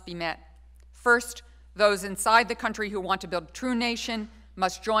needs must be met. First, those inside the country who want to build a true nation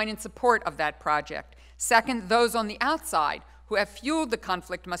must join in support of that project. Second, those on the outside who have fueled the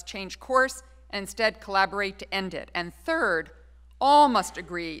conflict must change course and instead collaborate to end it. And third, all must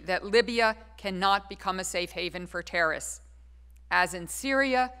agree that Libya cannot become a safe haven for terrorists. As in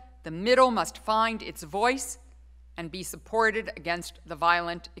Syria, the middle must find its voice and be supported against the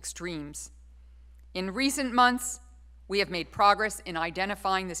violent extremes. In recent months, we have made progress in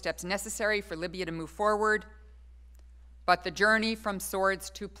identifying the steps necessary for Libya to move forward, but the journey from swords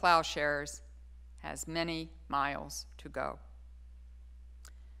to plowshares has many miles to go.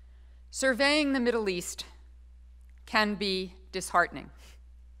 Surveying the Middle East can be disheartening.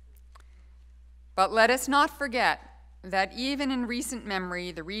 But let us not forget that even in recent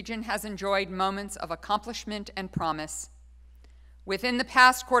memory, the region has enjoyed moments of accomplishment and promise. Within the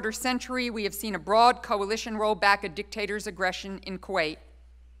past quarter century, we have seen a broad coalition roll back a dictator's aggression in Kuwait.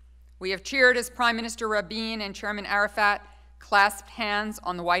 We have cheered as Prime Minister Rabin and Chairman Arafat clasped hands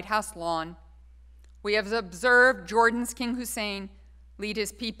on the White House lawn. We have observed Jordan's King Hussein lead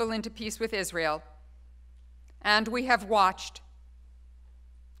his people into peace with Israel. And we have watched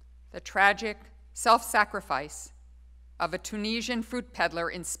the tragic self-sacrifice of a Tunisian fruit peddler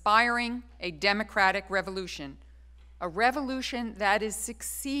inspiring a democratic revolution, a revolution that is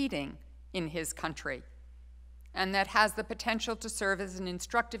succeeding in his country and that has the potential to serve as an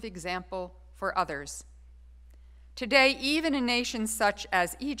instructive example for others. Today, even in nations such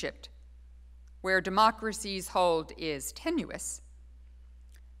as Egypt, where democracy's hold is tenuous,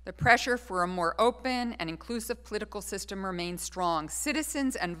 the pressure for a more open and inclusive political system remains strong.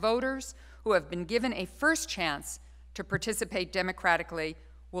 Citizens and voters who have been given a first chance to participate democratically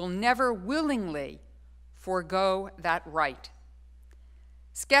will never willingly forego that right.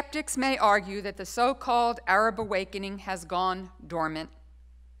 Skeptics may argue that the so-called Arab awakening has gone dormant.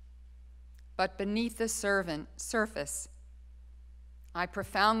 But beneath the surface, I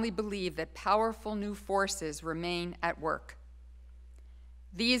profoundly believe that powerful new forces remain at work.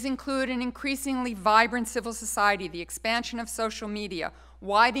 These include an increasingly vibrant civil society, the expansion of social media,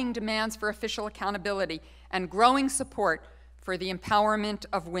 widening demands for official accountability, and growing support for the empowerment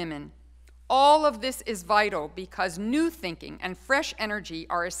of women. All of this is vital because new thinking and fresh energy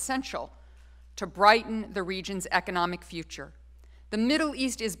are essential to brighten the region's economic future. The Middle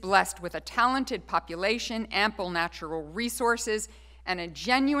East is blessed with a talented population, ample natural resources, and a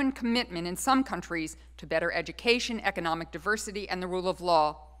genuine commitment in some countries to better education, economic diversity, and the rule of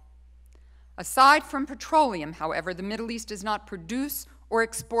law. Aside from petroleum, however, the Middle East does not produce or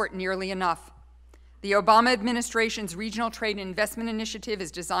export nearly enough. The Obama administration's Regional Trade and Investment Initiative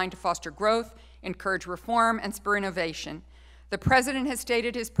is designed to foster growth, encourage reform, and spur innovation. The President has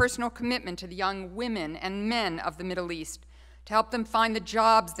stated his personal commitment to the young women and men of the Middle East to help them find the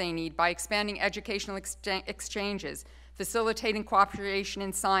jobs they need by expanding educational exchanges, facilitating cooperation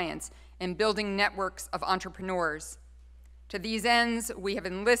in science, in building networks of entrepreneurs. To these ends, we have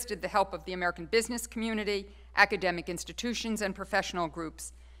enlisted the help of the American business community, academic institutions, and professional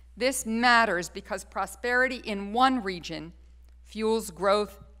groups. This matters because prosperity in one region fuels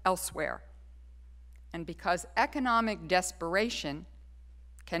growth elsewhere, and because economic desperation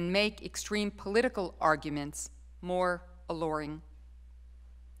can make extreme political arguments more alluring.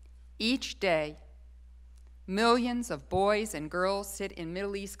 Each day, millions of boys and girls sit in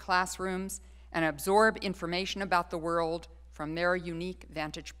Middle East classrooms and absorb information about the world from their unique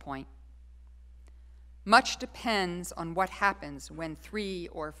vantage point. Much depends on what happens when 3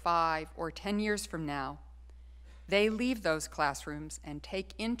 or 5 or 10 years from now, they leave those classrooms and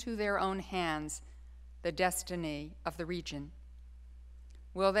take into their own hands the destiny of the region.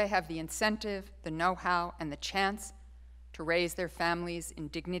 Will they have the incentive, the know-how, and the chance to raise their families in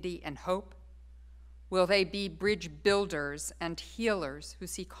dignity and hope? Will they be bridge builders and healers who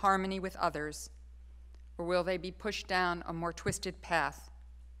seek harmony with others? Or will they be pushed down a more twisted path?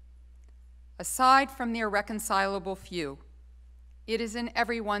 Aside from the irreconcilable few, it is in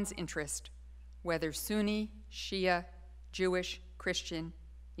everyone's interest, whether Sunni, Shia, Jewish, Christian,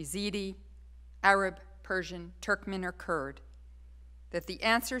 Yazidi, Arab, Persian, Turkmen, or Kurd, that the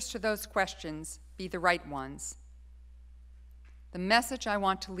answers to those questions be the right ones. The message I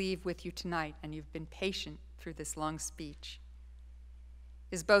want to leave with you tonight, and you've been patient through this long speech,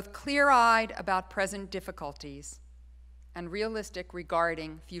 is both clear-eyed about present difficulties and realistic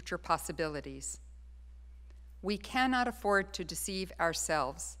regarding future possibilities. We cannot afford to deceive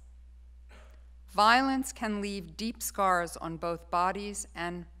ourselves. Violence can leave deep scars on both bodies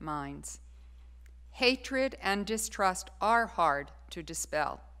and minds. Hatred and distrust are hard to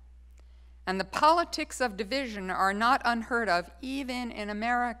dispel. And the politics of division are not unheard of even in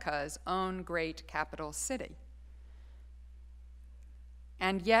America's own great capital city.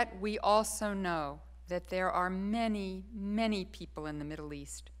 And yet we also know that there are many, many people in the Middle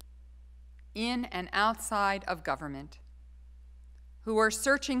East, in and outside of government, who are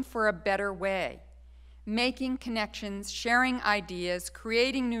searching for a better way, making connections, sharing ideas,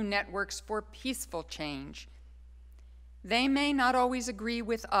 creating new networks for peaceful change. They may not always agree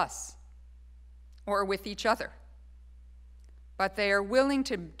with us or with each other, but they are willing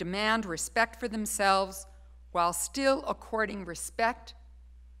to demand respect for themselves while still according respect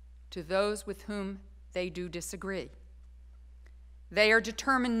to those with whom they do disagree. They are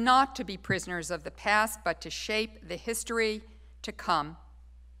determined not to be prisoners of the past, but to shape the history to come.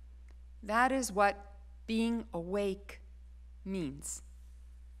 That is what being awake means.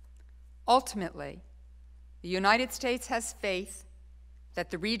 Ultimately, the United States has faith that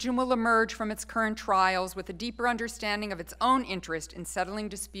the region will emerge from its current trials with a deeper understanding of its own interest in settling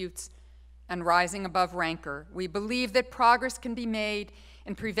disputes and rising above rancor. We believe that progress can be made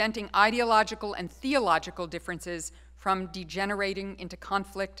in preventing ideological and theological differences from degenerating into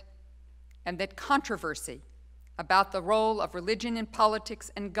conflict, and that controversy about the role of religion in politics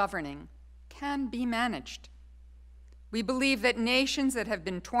and governing can be managed. We believe that nations that have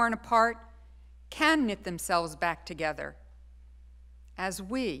been torn apart can knit themselves back together, as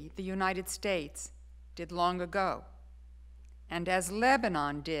we, the United States, did long ago, and as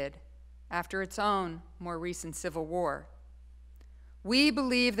Lebanon did after its own more recent civil war. We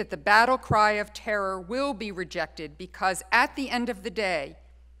believe that the battle cry of terror will be rejected because at the end of the day,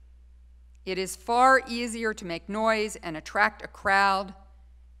 it is far easier to make noise and attract a crowd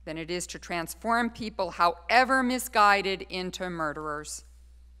than it is to transform people, however misguided, into murderers.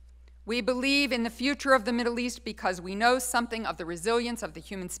 We believe in the future of the Middle East because we know something of the resilience of the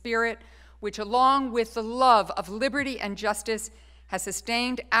human spirit, which along with the love of liberty and justice has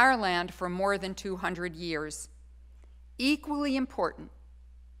sustained our land for more than 200 years. Equally important,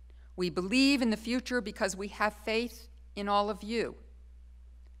 we believe in the future because we have faith in all of you,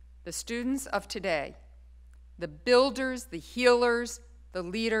 the students of today, the builders, the healers, the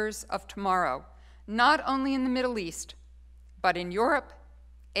leaders of tomorrow, not only in the Middle East, but in Europe,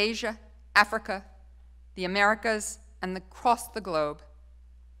 Asia, Africa, the Americas, and across the globe.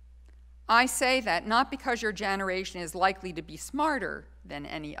 I say that not because your generation is likely to be smarter than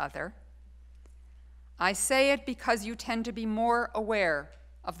any other. I say it because you tend to be more aware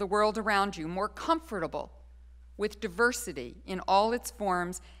of the world around you, more comfortable with diversity in all its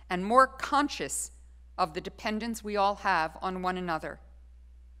forms, and more conscious of the dependence we all have on one another.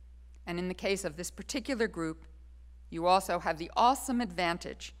 And in the case of this particular group, you also have the awesome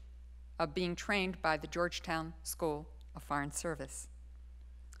advantage of being trained by the Georgetown School of Foreign Service.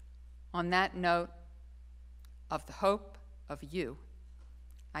 On that note of the hope of you,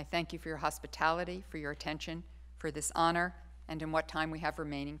 I thank you for your hospitality, for your attention, for this honor, and in what time we have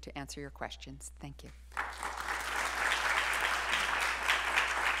remaining to answer your questions. Thank you.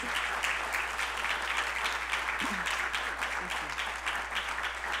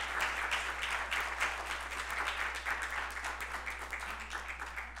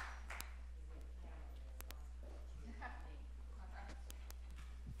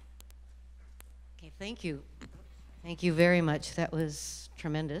 Okay, thank you. Thank you very much. That was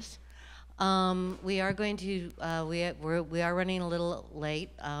tremendous. We are going to, we are running a little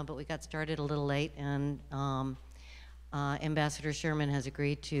late, but we got started a little late, and Ambassador Sherman has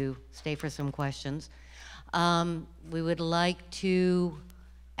agreed to stay for some questions. We would like to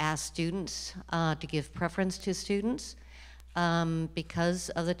ask students to give preference to students. Because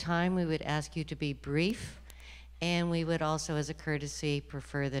of the time, we would ask you to be brief, and we would also, as a courtesy,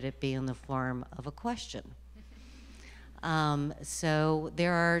 prefer that it be in the form of a question. So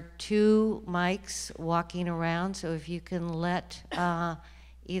there are 2 mics walking around, so if you can let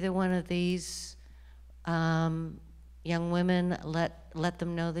either one of these young women, let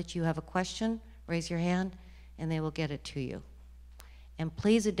them know that you have a question, raise your hand, and they will get it to you. And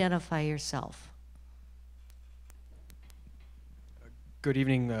please identify yourself. Good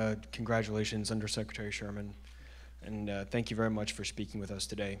evening. Congratulations, Undersecretary Sherman, and thank you very much for speaking with us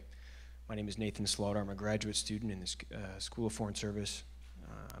today. My name is Nathan Slaughter. I'm a graduate student in the School of Foreign Service.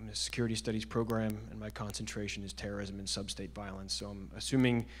 I'm in a security studies program, and my concentration is terrorism and sub-state violence. So I'm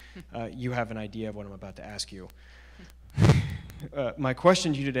assuming you have an idea of what I'm about to ask you. My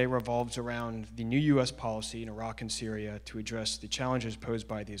question to you today revolves around the new U.S. policy in Iraq and Syria to address the challenges posed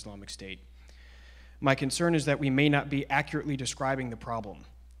by the Islamic State. My concern is that we may not be accurately describing the problem.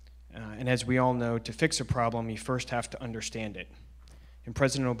 And as we all know, to fix a problem, you first have to understand it. In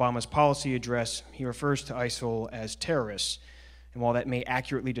President Obama's policy address, he refers to ISIL as terrorists, and while that may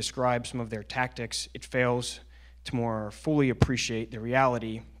accurately describe some of their tactics, it fails to more fully appreciate the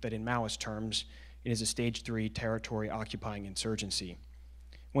reality that in Maoist terms, it is a stage 3 territory-occupying insurgency.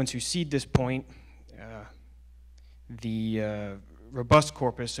 Once you cede this point, the robust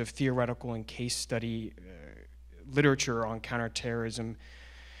corpus of theoretical and case study literature on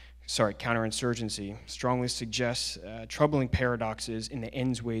counterinsurgency strongly suggests troubling paradoxes in the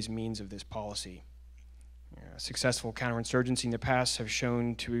ends, ways, means of this policy. Successful counterinsurgency in the past have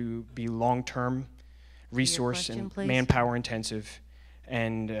shown to be long-term, resource and manpower intensive,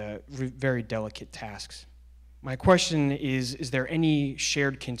 and very delicate tasks. My question is there any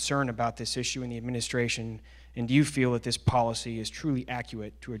shared concern about this issue in the administration, and do you feel that this policy is truly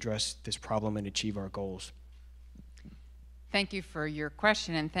accurate to address this problem and achieve our goals? Thank you for your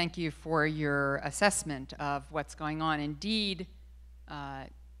question, and thank you for your assessment of what's going on. Indeed,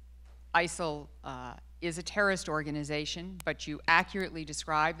 ISIL is a terrorist organization, but you accurately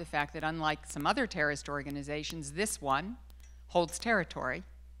describe the fact that unlike some other terrorist organizations, this one holds territory,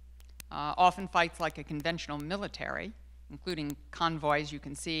 often fights like a conventional military, including convoys you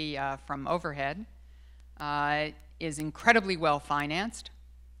can see from overhead, is incredibly well financed,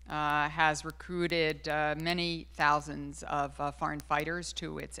 has recruited many thousands of foreign fighters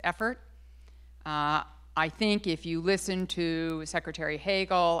to its effort. I think if you listen to Secretary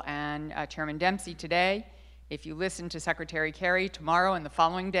Hagel and Chairman Dempsey today, if you listen to Secretary Kerry tomorrow and the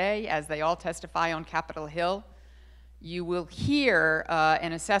following day as they all testify on Capitol Hill, you will hear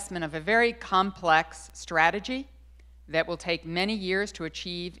an assessment of a very complex strategy that will take many years to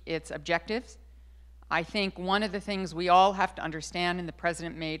achieve its objectives. I think one of the things we all have to understand, and the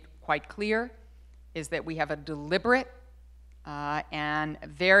President made quite clear, is that we have a deliberate and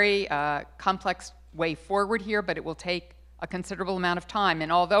very complex way forward here, but it will take a considerable amount of time.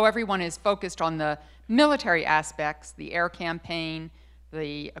 And although everyone is focused on the military aspects, the air campaign,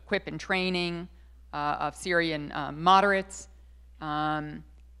 the equip and training of Syrian moderates, and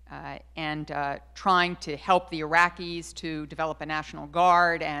trying to help the Iraqis to develop a national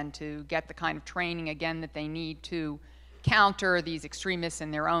guard and to get the kind of training, again, that they need to counter these extremists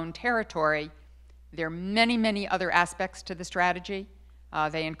in their own territory, there are many, many other aspects to the strategy.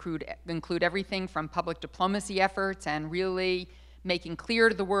 They include everything from public diplomacy efforts and really making clear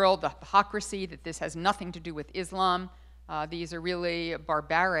to the world the hypocrisy that this has nothing to do with Islam. These are really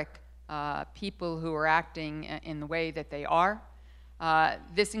barbaric people who are acting in the way that they are.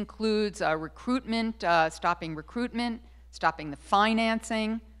 This includes recruitment, stopping the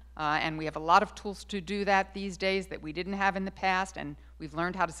financing, and we have a lot of tools to do that these days that we didn't have in the past, and we've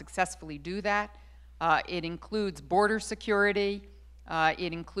learned how to successfully do that. It includes border security.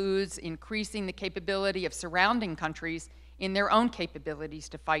 It includes increasing the capability of surrounding countries in their own capabilities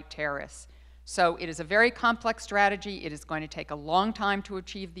to fight terrorists. So it is a very complex strategy. It is going to take a long time to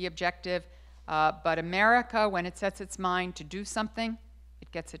achieve the objective. But America, when it sets its mind to do something,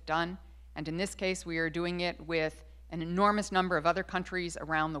 it gets it done. And in this case, we are doing it with an enormous number of other countries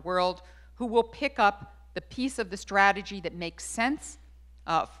around the world who will pick up the piece of the strategy that makes sense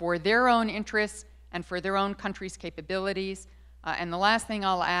for their own interests and for their own country's capabilities. And the last thing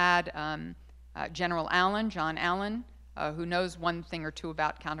I'll add, General Allen, John Allen, who knows one thing or two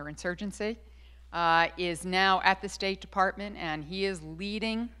about counterinsurgency, is now at the State Department, and he is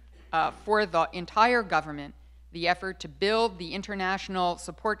leading for the entire government the effort to build the international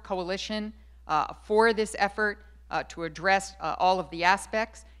support coalition for this effort to address all of the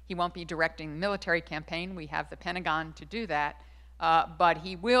aspects. He won't be directing the military campaign. We have the Pentagon to do that. But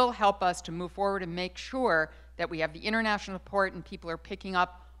he will help us to move forward and make sure that we have the international support and people are picking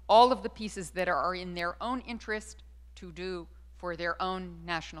up all of the pieces that are in their own interest to do for their own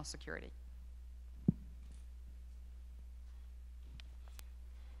national security.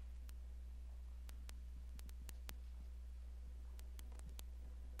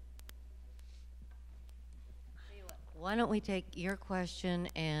 Why don't we take your question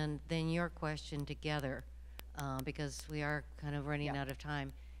and then your question together, because we are kind of running out of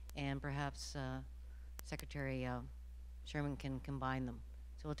time, and perhaps Secretary Sherman can combine them.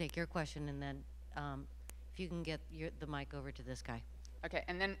 So we'll take your question, and then if you can get the mic over to this guy. Okay,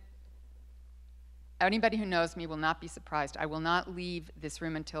 and then anybody who knows me will not be surprised. I will not leave this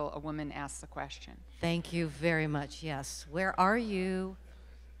room until a woman asks a question. Thank you very much, yes. Where are you?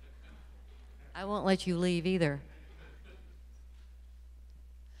 I won't let you leave either.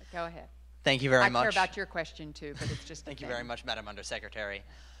 Go ahead. Thank you very much. I care about your question too, but it's just Thank you very much, Madam Undersecretary.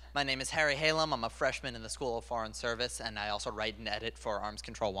 My name is Harry Halem. I'm a freshman in the School of Foreign Service, and I also write and edit for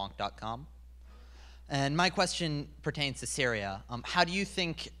armscontrolwonk.com. And my question pertains to Syria. How do you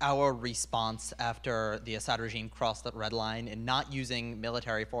think our response after the Assad regime crossed the red line in not using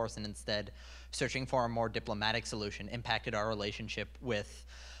military force and instead searching for a more diplomatic solution impacted our relationship with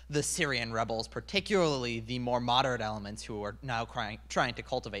the Syrian rebels, particularly the more moderate elements who are now trying to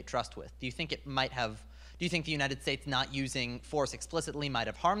cultivate trust with? Do you think it might have, do you think the United States not using force explicitly might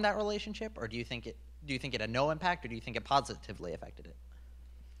have harmed that relationship, or do you think it had no impact, or do you think it positively affected it?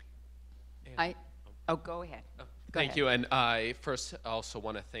 Go ahead. Thank you, and I first also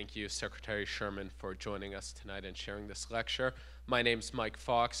want to thank you, Secretary Sherman, for joining us tonight and sharing this lecture. My name's Mike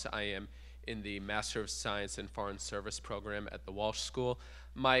Fox. I am in the Master of Science in Foreign Service program at the Walsh School.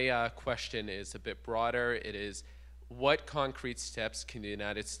 My question is a bit broader. It is, what concrete steps can the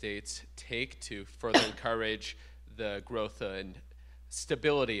United States take to further encourage the growth and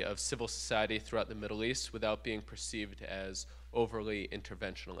stability of civil society throughout the Middle East without being perceived as overly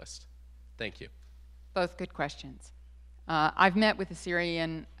interventionist? Thank you. Both good questions. I've met with the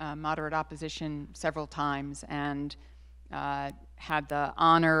Syrian moderate opposition several times and had the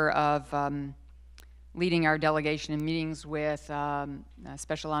honor of leading our delegation in meetings with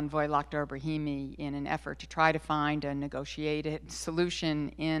Special Envoy Lakhdar Brahimi in an effort to try to find a negotiated solution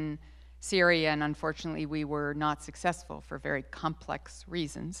in Syria, and unfortunately we were not successful for very complex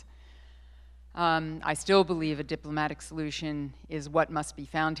reasons. I still believe a diplomatic solution is what must be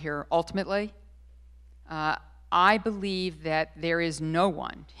found here ultimately. I believe that there is no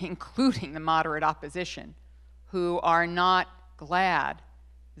one, including the moderate opposition, who are not glad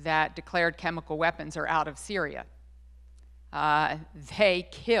that declared chemical weapons are out of Syria. They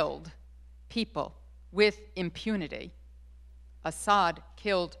killed people with impunity. Assad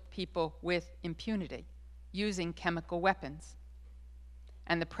killed people with impunity using chemical weapons.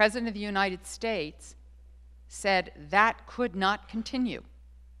 And the President of the United States said that could not continue.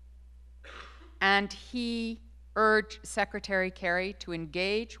 And he urged Secretary Kerry to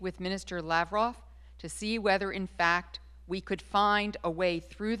engage with Minister Lavrov to see whether, in fact, we could find a way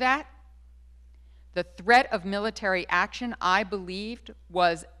through that. The threat of military action, I believed,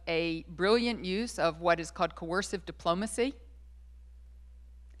 was a brilliant use of what is called coercive diplomacy,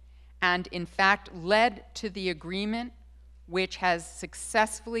 and in fact led to the agreement which has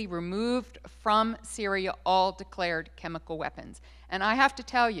successfully removed from Syria all declared chemical weapons. And I have to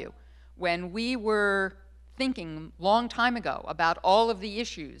tell you, when we were thinking a long time ago about all of the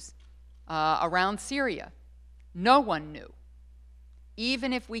issues around Syria, no one knew,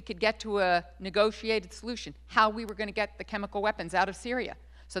 even if we could get to a negotiated solution, how we were going to get the chemical weapons out of Syria.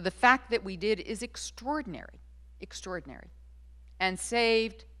 So the fact that we did is extraordinary, extraordinary, and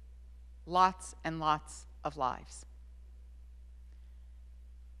saved lots and lots of lives.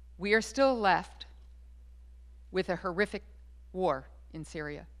 We are still left with a horrific war in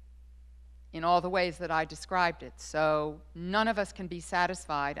Syria in all the ways that I described it. So none of us can be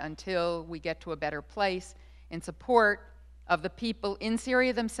satisfied until we get to a better place in support of the people in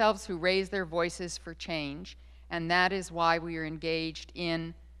Syria themselves who raise their voices for change, and that is why we are engaged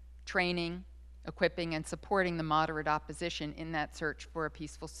in training, equipping, and supporting the moderate opposition in that search for a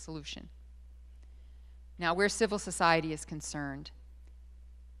peaceful solution. Now, where civil society is concerned,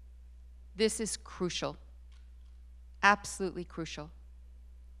 this is crucial, absolutely crucial.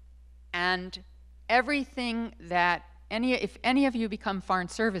 And everything that if any of you become Foreign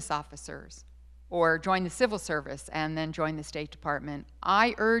Service officers or join the civil service and then join the State Department,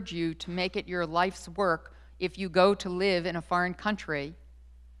 I urge you to make it your life's work if you go to live in a foreign country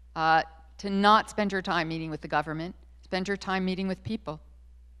to not spend your time meeting with the government, spend your time meeting with people.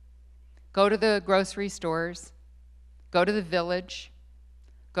 Go to the grocery stores, go to the village,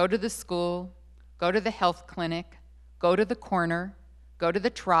 go to the school, go to the health clinic, go to the corner, go to the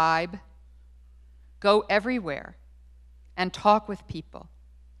tribe, go everywhere and talk with people.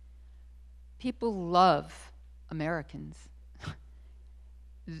 People love Americans.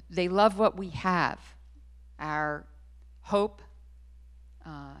 They love what we have, our hope,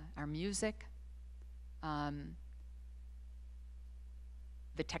 our music,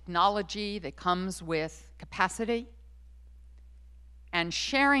 the technology that comes with capacity, and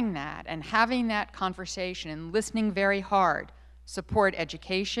sharing that and having that conversation and listening very hard. Support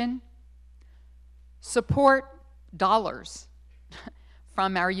education, support dollars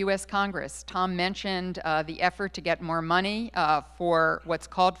from our U.S. Congress. Tom mentioned the effort to get more money for what's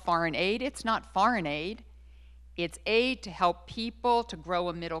called foreign aid. It's not foreign aid. It's aid to help people to grow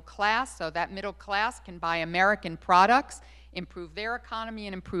a middle class so that middle class can buy American products, improve their economy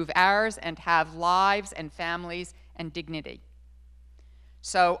and improve ours, and have lives and families and dignity.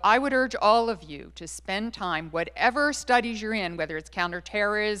 So I would urge all of you to spend time, whatever studies you're in, whether it's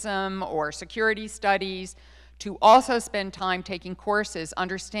counterterrorism or security studies, to also spend time taking courses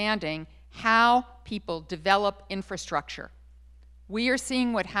understanding how people develop infrastructure. We are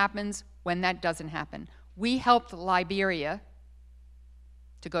seeing what happens when that doesn't happen. We helped Liberia,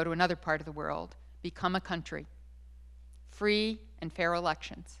 to go to another part of the world, become a country. Free and fair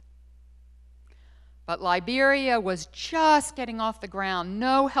elections. But Liberia was just getting off the ground,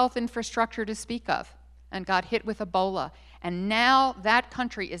 no health infrastructure to speak of, and got hit with Ebola. And now that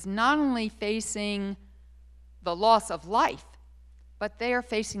country is not only facing the loss of life, but they are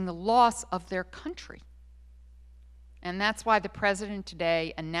facing the loss of their country. And that's why the president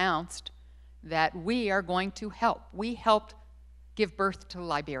today announced that we are going to help. We helped give birth to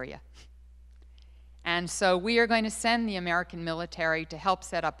Liberia. And so we are going to send the American military to help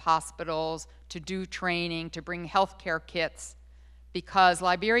set up hospitals, to do training, to bring healthcare kits, because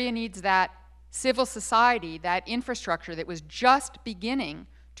Liberia needs that civil society, that infrastructure that was just beginning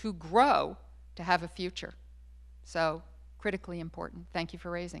to grow to have a future. So critically important. Thank you for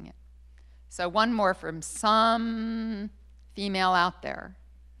raising it. So one more from some female out there.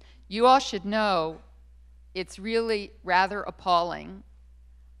 You all should know it's really rather appalling.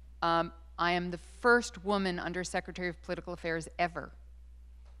 I am the first woman Undersecretary of Political Affairs ever.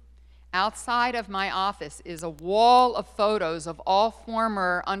 Outside of my office is a wall of photos of all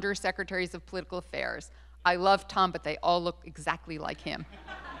former Undersecretaries of Political Affairs. I love Tom, but they all look exactly like him.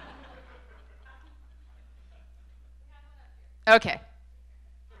 Okay.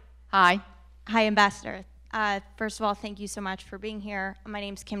 Hi. Hi, Ambassador. First of all, thank you so much for being here. My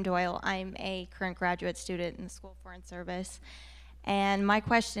name's Kim Doyle. I'm a current graduate student in the School of Foreign Service. And my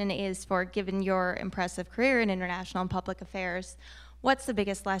question is given your impressive career in international and public affairs, what's the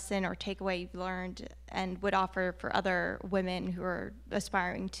biggest lesson or takeaway you've learned and would offer for other women who are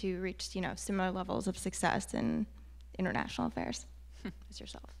aspiring to reach, similar levels of success in international affairs as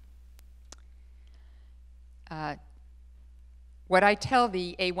yourself? What I tell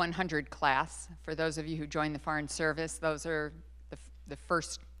the A100 class, for those of you who join the Foreign Service, those are the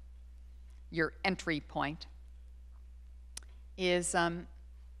first, your entry point, is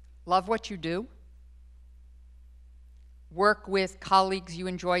love what you do, work with colleagues you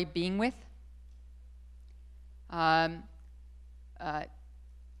enjoy being with. After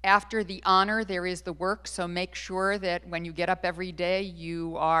the honor, there is the work, so make sure that when you get up every day,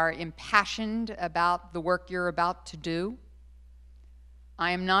 you are impassioned about the work you're about to do.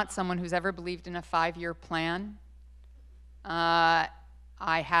 I am not someone who's ever believed in a 5-year plan. I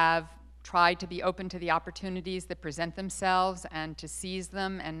have tried to be open to the opportunities that present themselves and to seize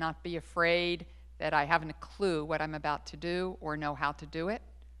them and not be afraid that I haven't a clue what I'm about to do or know how to do it.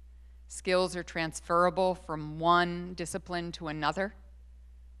 Skills are transferable from one discipline to another.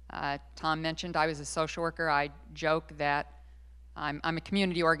 Tom mentioned I was a social worker. I joke that I'm a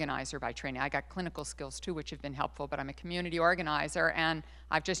community organizer by training. I got clinical skills too, which have been helpful, but I'm a community organizer, and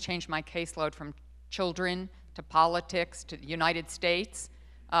I've just changed my caseload from children to politics, to the United States,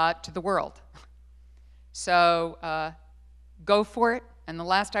 to the world. So go for it. And the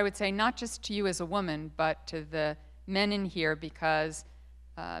last I would say, not just to you as a woman, but to the men in here, because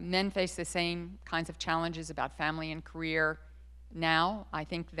men face the same kinds of challenges about family and career now, I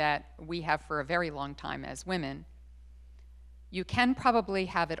think, that we have for a very long time as women. You can probably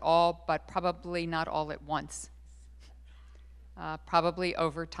have it all, but probably not all at once. Probably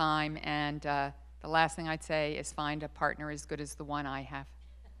over time, and the last thing I'd say is find a partner as good as the one I have.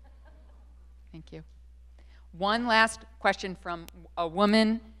 Thank you. One last question from a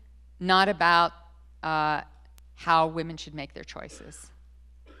woman, not about how women should make their choices.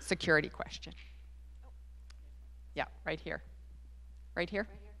 Security question. Yeah, right here. Right here?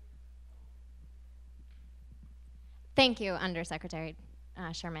 Thank you, Undersecretary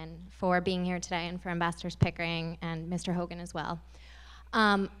Sherman, for being here today, and for Ambassadors Pickering and Mr. Hogan as well.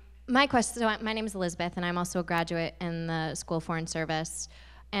 My question, so my name is Elizabeth, and I'm also a graduate in the School of Foreign Service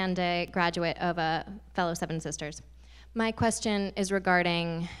and a graduate of a fellow Seven Sisters. My question is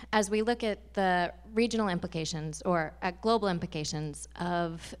regarding, as we look at the regional implications or at global implications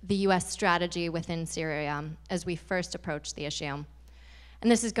of the US strategy within Syria as we first approach the issue.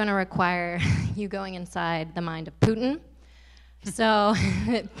 And this is going to require you going inside the mind of Putin. So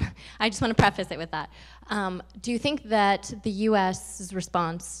I just want to preface it with that. Do you think that the US's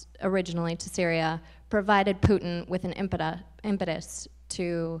response originally to Syria provided Putin with an impetus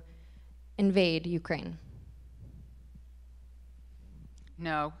to invade Ukraine?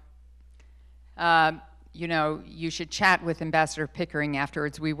 No. You know, you should chat with Ambassador Pickering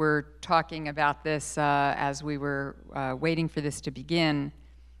afterwards. We were talking about this as we were waiting for this to begin,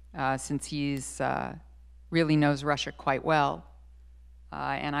 since he's really knows Russia quite well.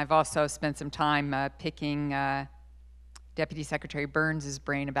 And I've also spent some time picking Deputy Secretary Burns'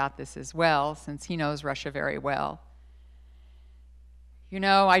 brain about this as well, since he knows Russia very well. You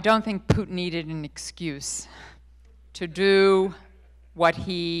know, I don't think Putin needed an excuse to do what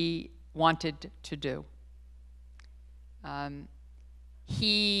he wanted to do.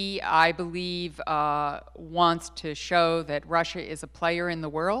 He, I believe, wants to show that Russia is a player in the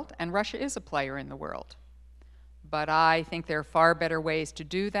world, and Russia is a player in the world. But I think there are far better ways to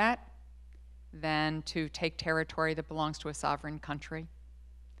do that than to take territory that belongs to a sovereign country.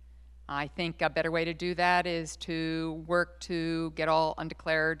 I think a better way to do that is to work to get all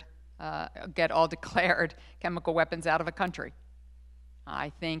declared chemical weapons out of a country. I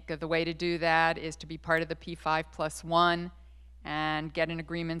think the way to do that is to be part of the P5+1 and get an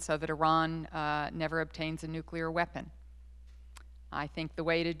agreement so that Iran never obtains a nuclear weapon. I think the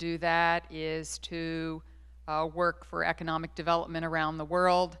way to do that is to work for economic development around the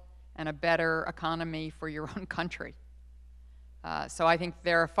world and a better economy for your own country. So I think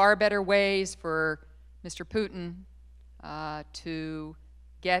there are far better ways for Mr. Putin to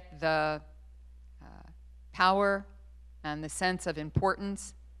get the power and the sense of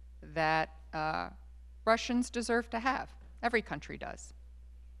importance that Russians deserve to have. Every country does.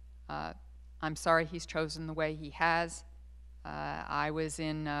 I'm sorry he's chosen the way he has. I was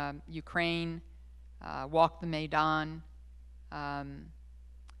in Ukraine, walked the Maidan.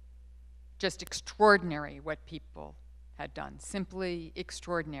 Just extraordinary what people had done, simply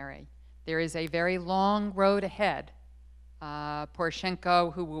extraordinary. There is a very long road ahead.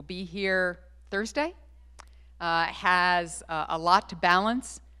 Poroshenko, who will be here Thursday, has a lot to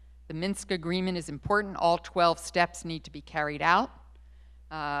balance. The Minsk agreement is important. All 12 steps need to be carried out.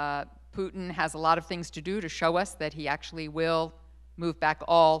 Putin has a lot of things to do to show us that he actually will move back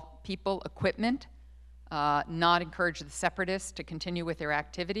all people, equipment, not encourage the separatists to continue with their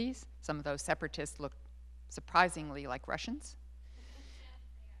activities. Some of those separatists look surprisingly like Russians.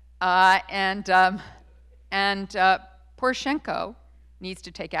 Poroshenko needs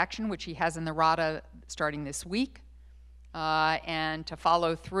to take action, which he has in the Rada starting this week, and to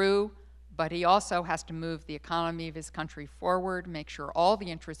follow through, but he also has to move the economy of his country forward, make sure all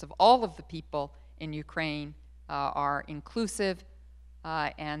the interests of all of the people in Ukraine are inclusive,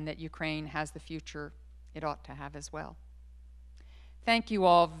 and that Ukraine has the future it ought to have as well. Thank you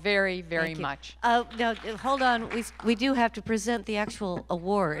all very, very much. Now, hold on. We do have to present the actual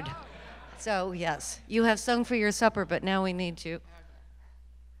award. So, yes, you have sung for your supper, but now we need to.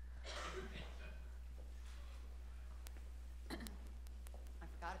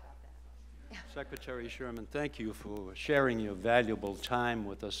 Secretary Sherman, thank you for sharing your valuable time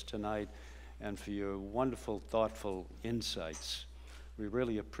with us tonight and for your wonderful, thoughtful insights. We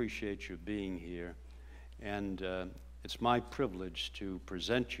really appreciate you being here. And it's my privilege to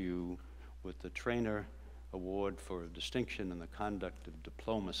present you with the Trainor Award for Distinction in the Conduct of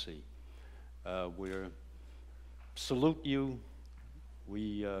Diplomacy. We're salute you.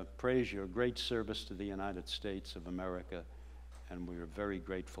 We praise your great service to the United States of America, and we are very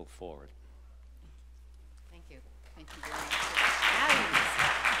grateful for it. Thank you. Thank you very much.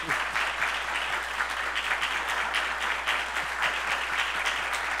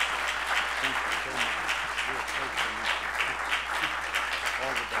 Thank you so much.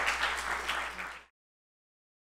 All the best.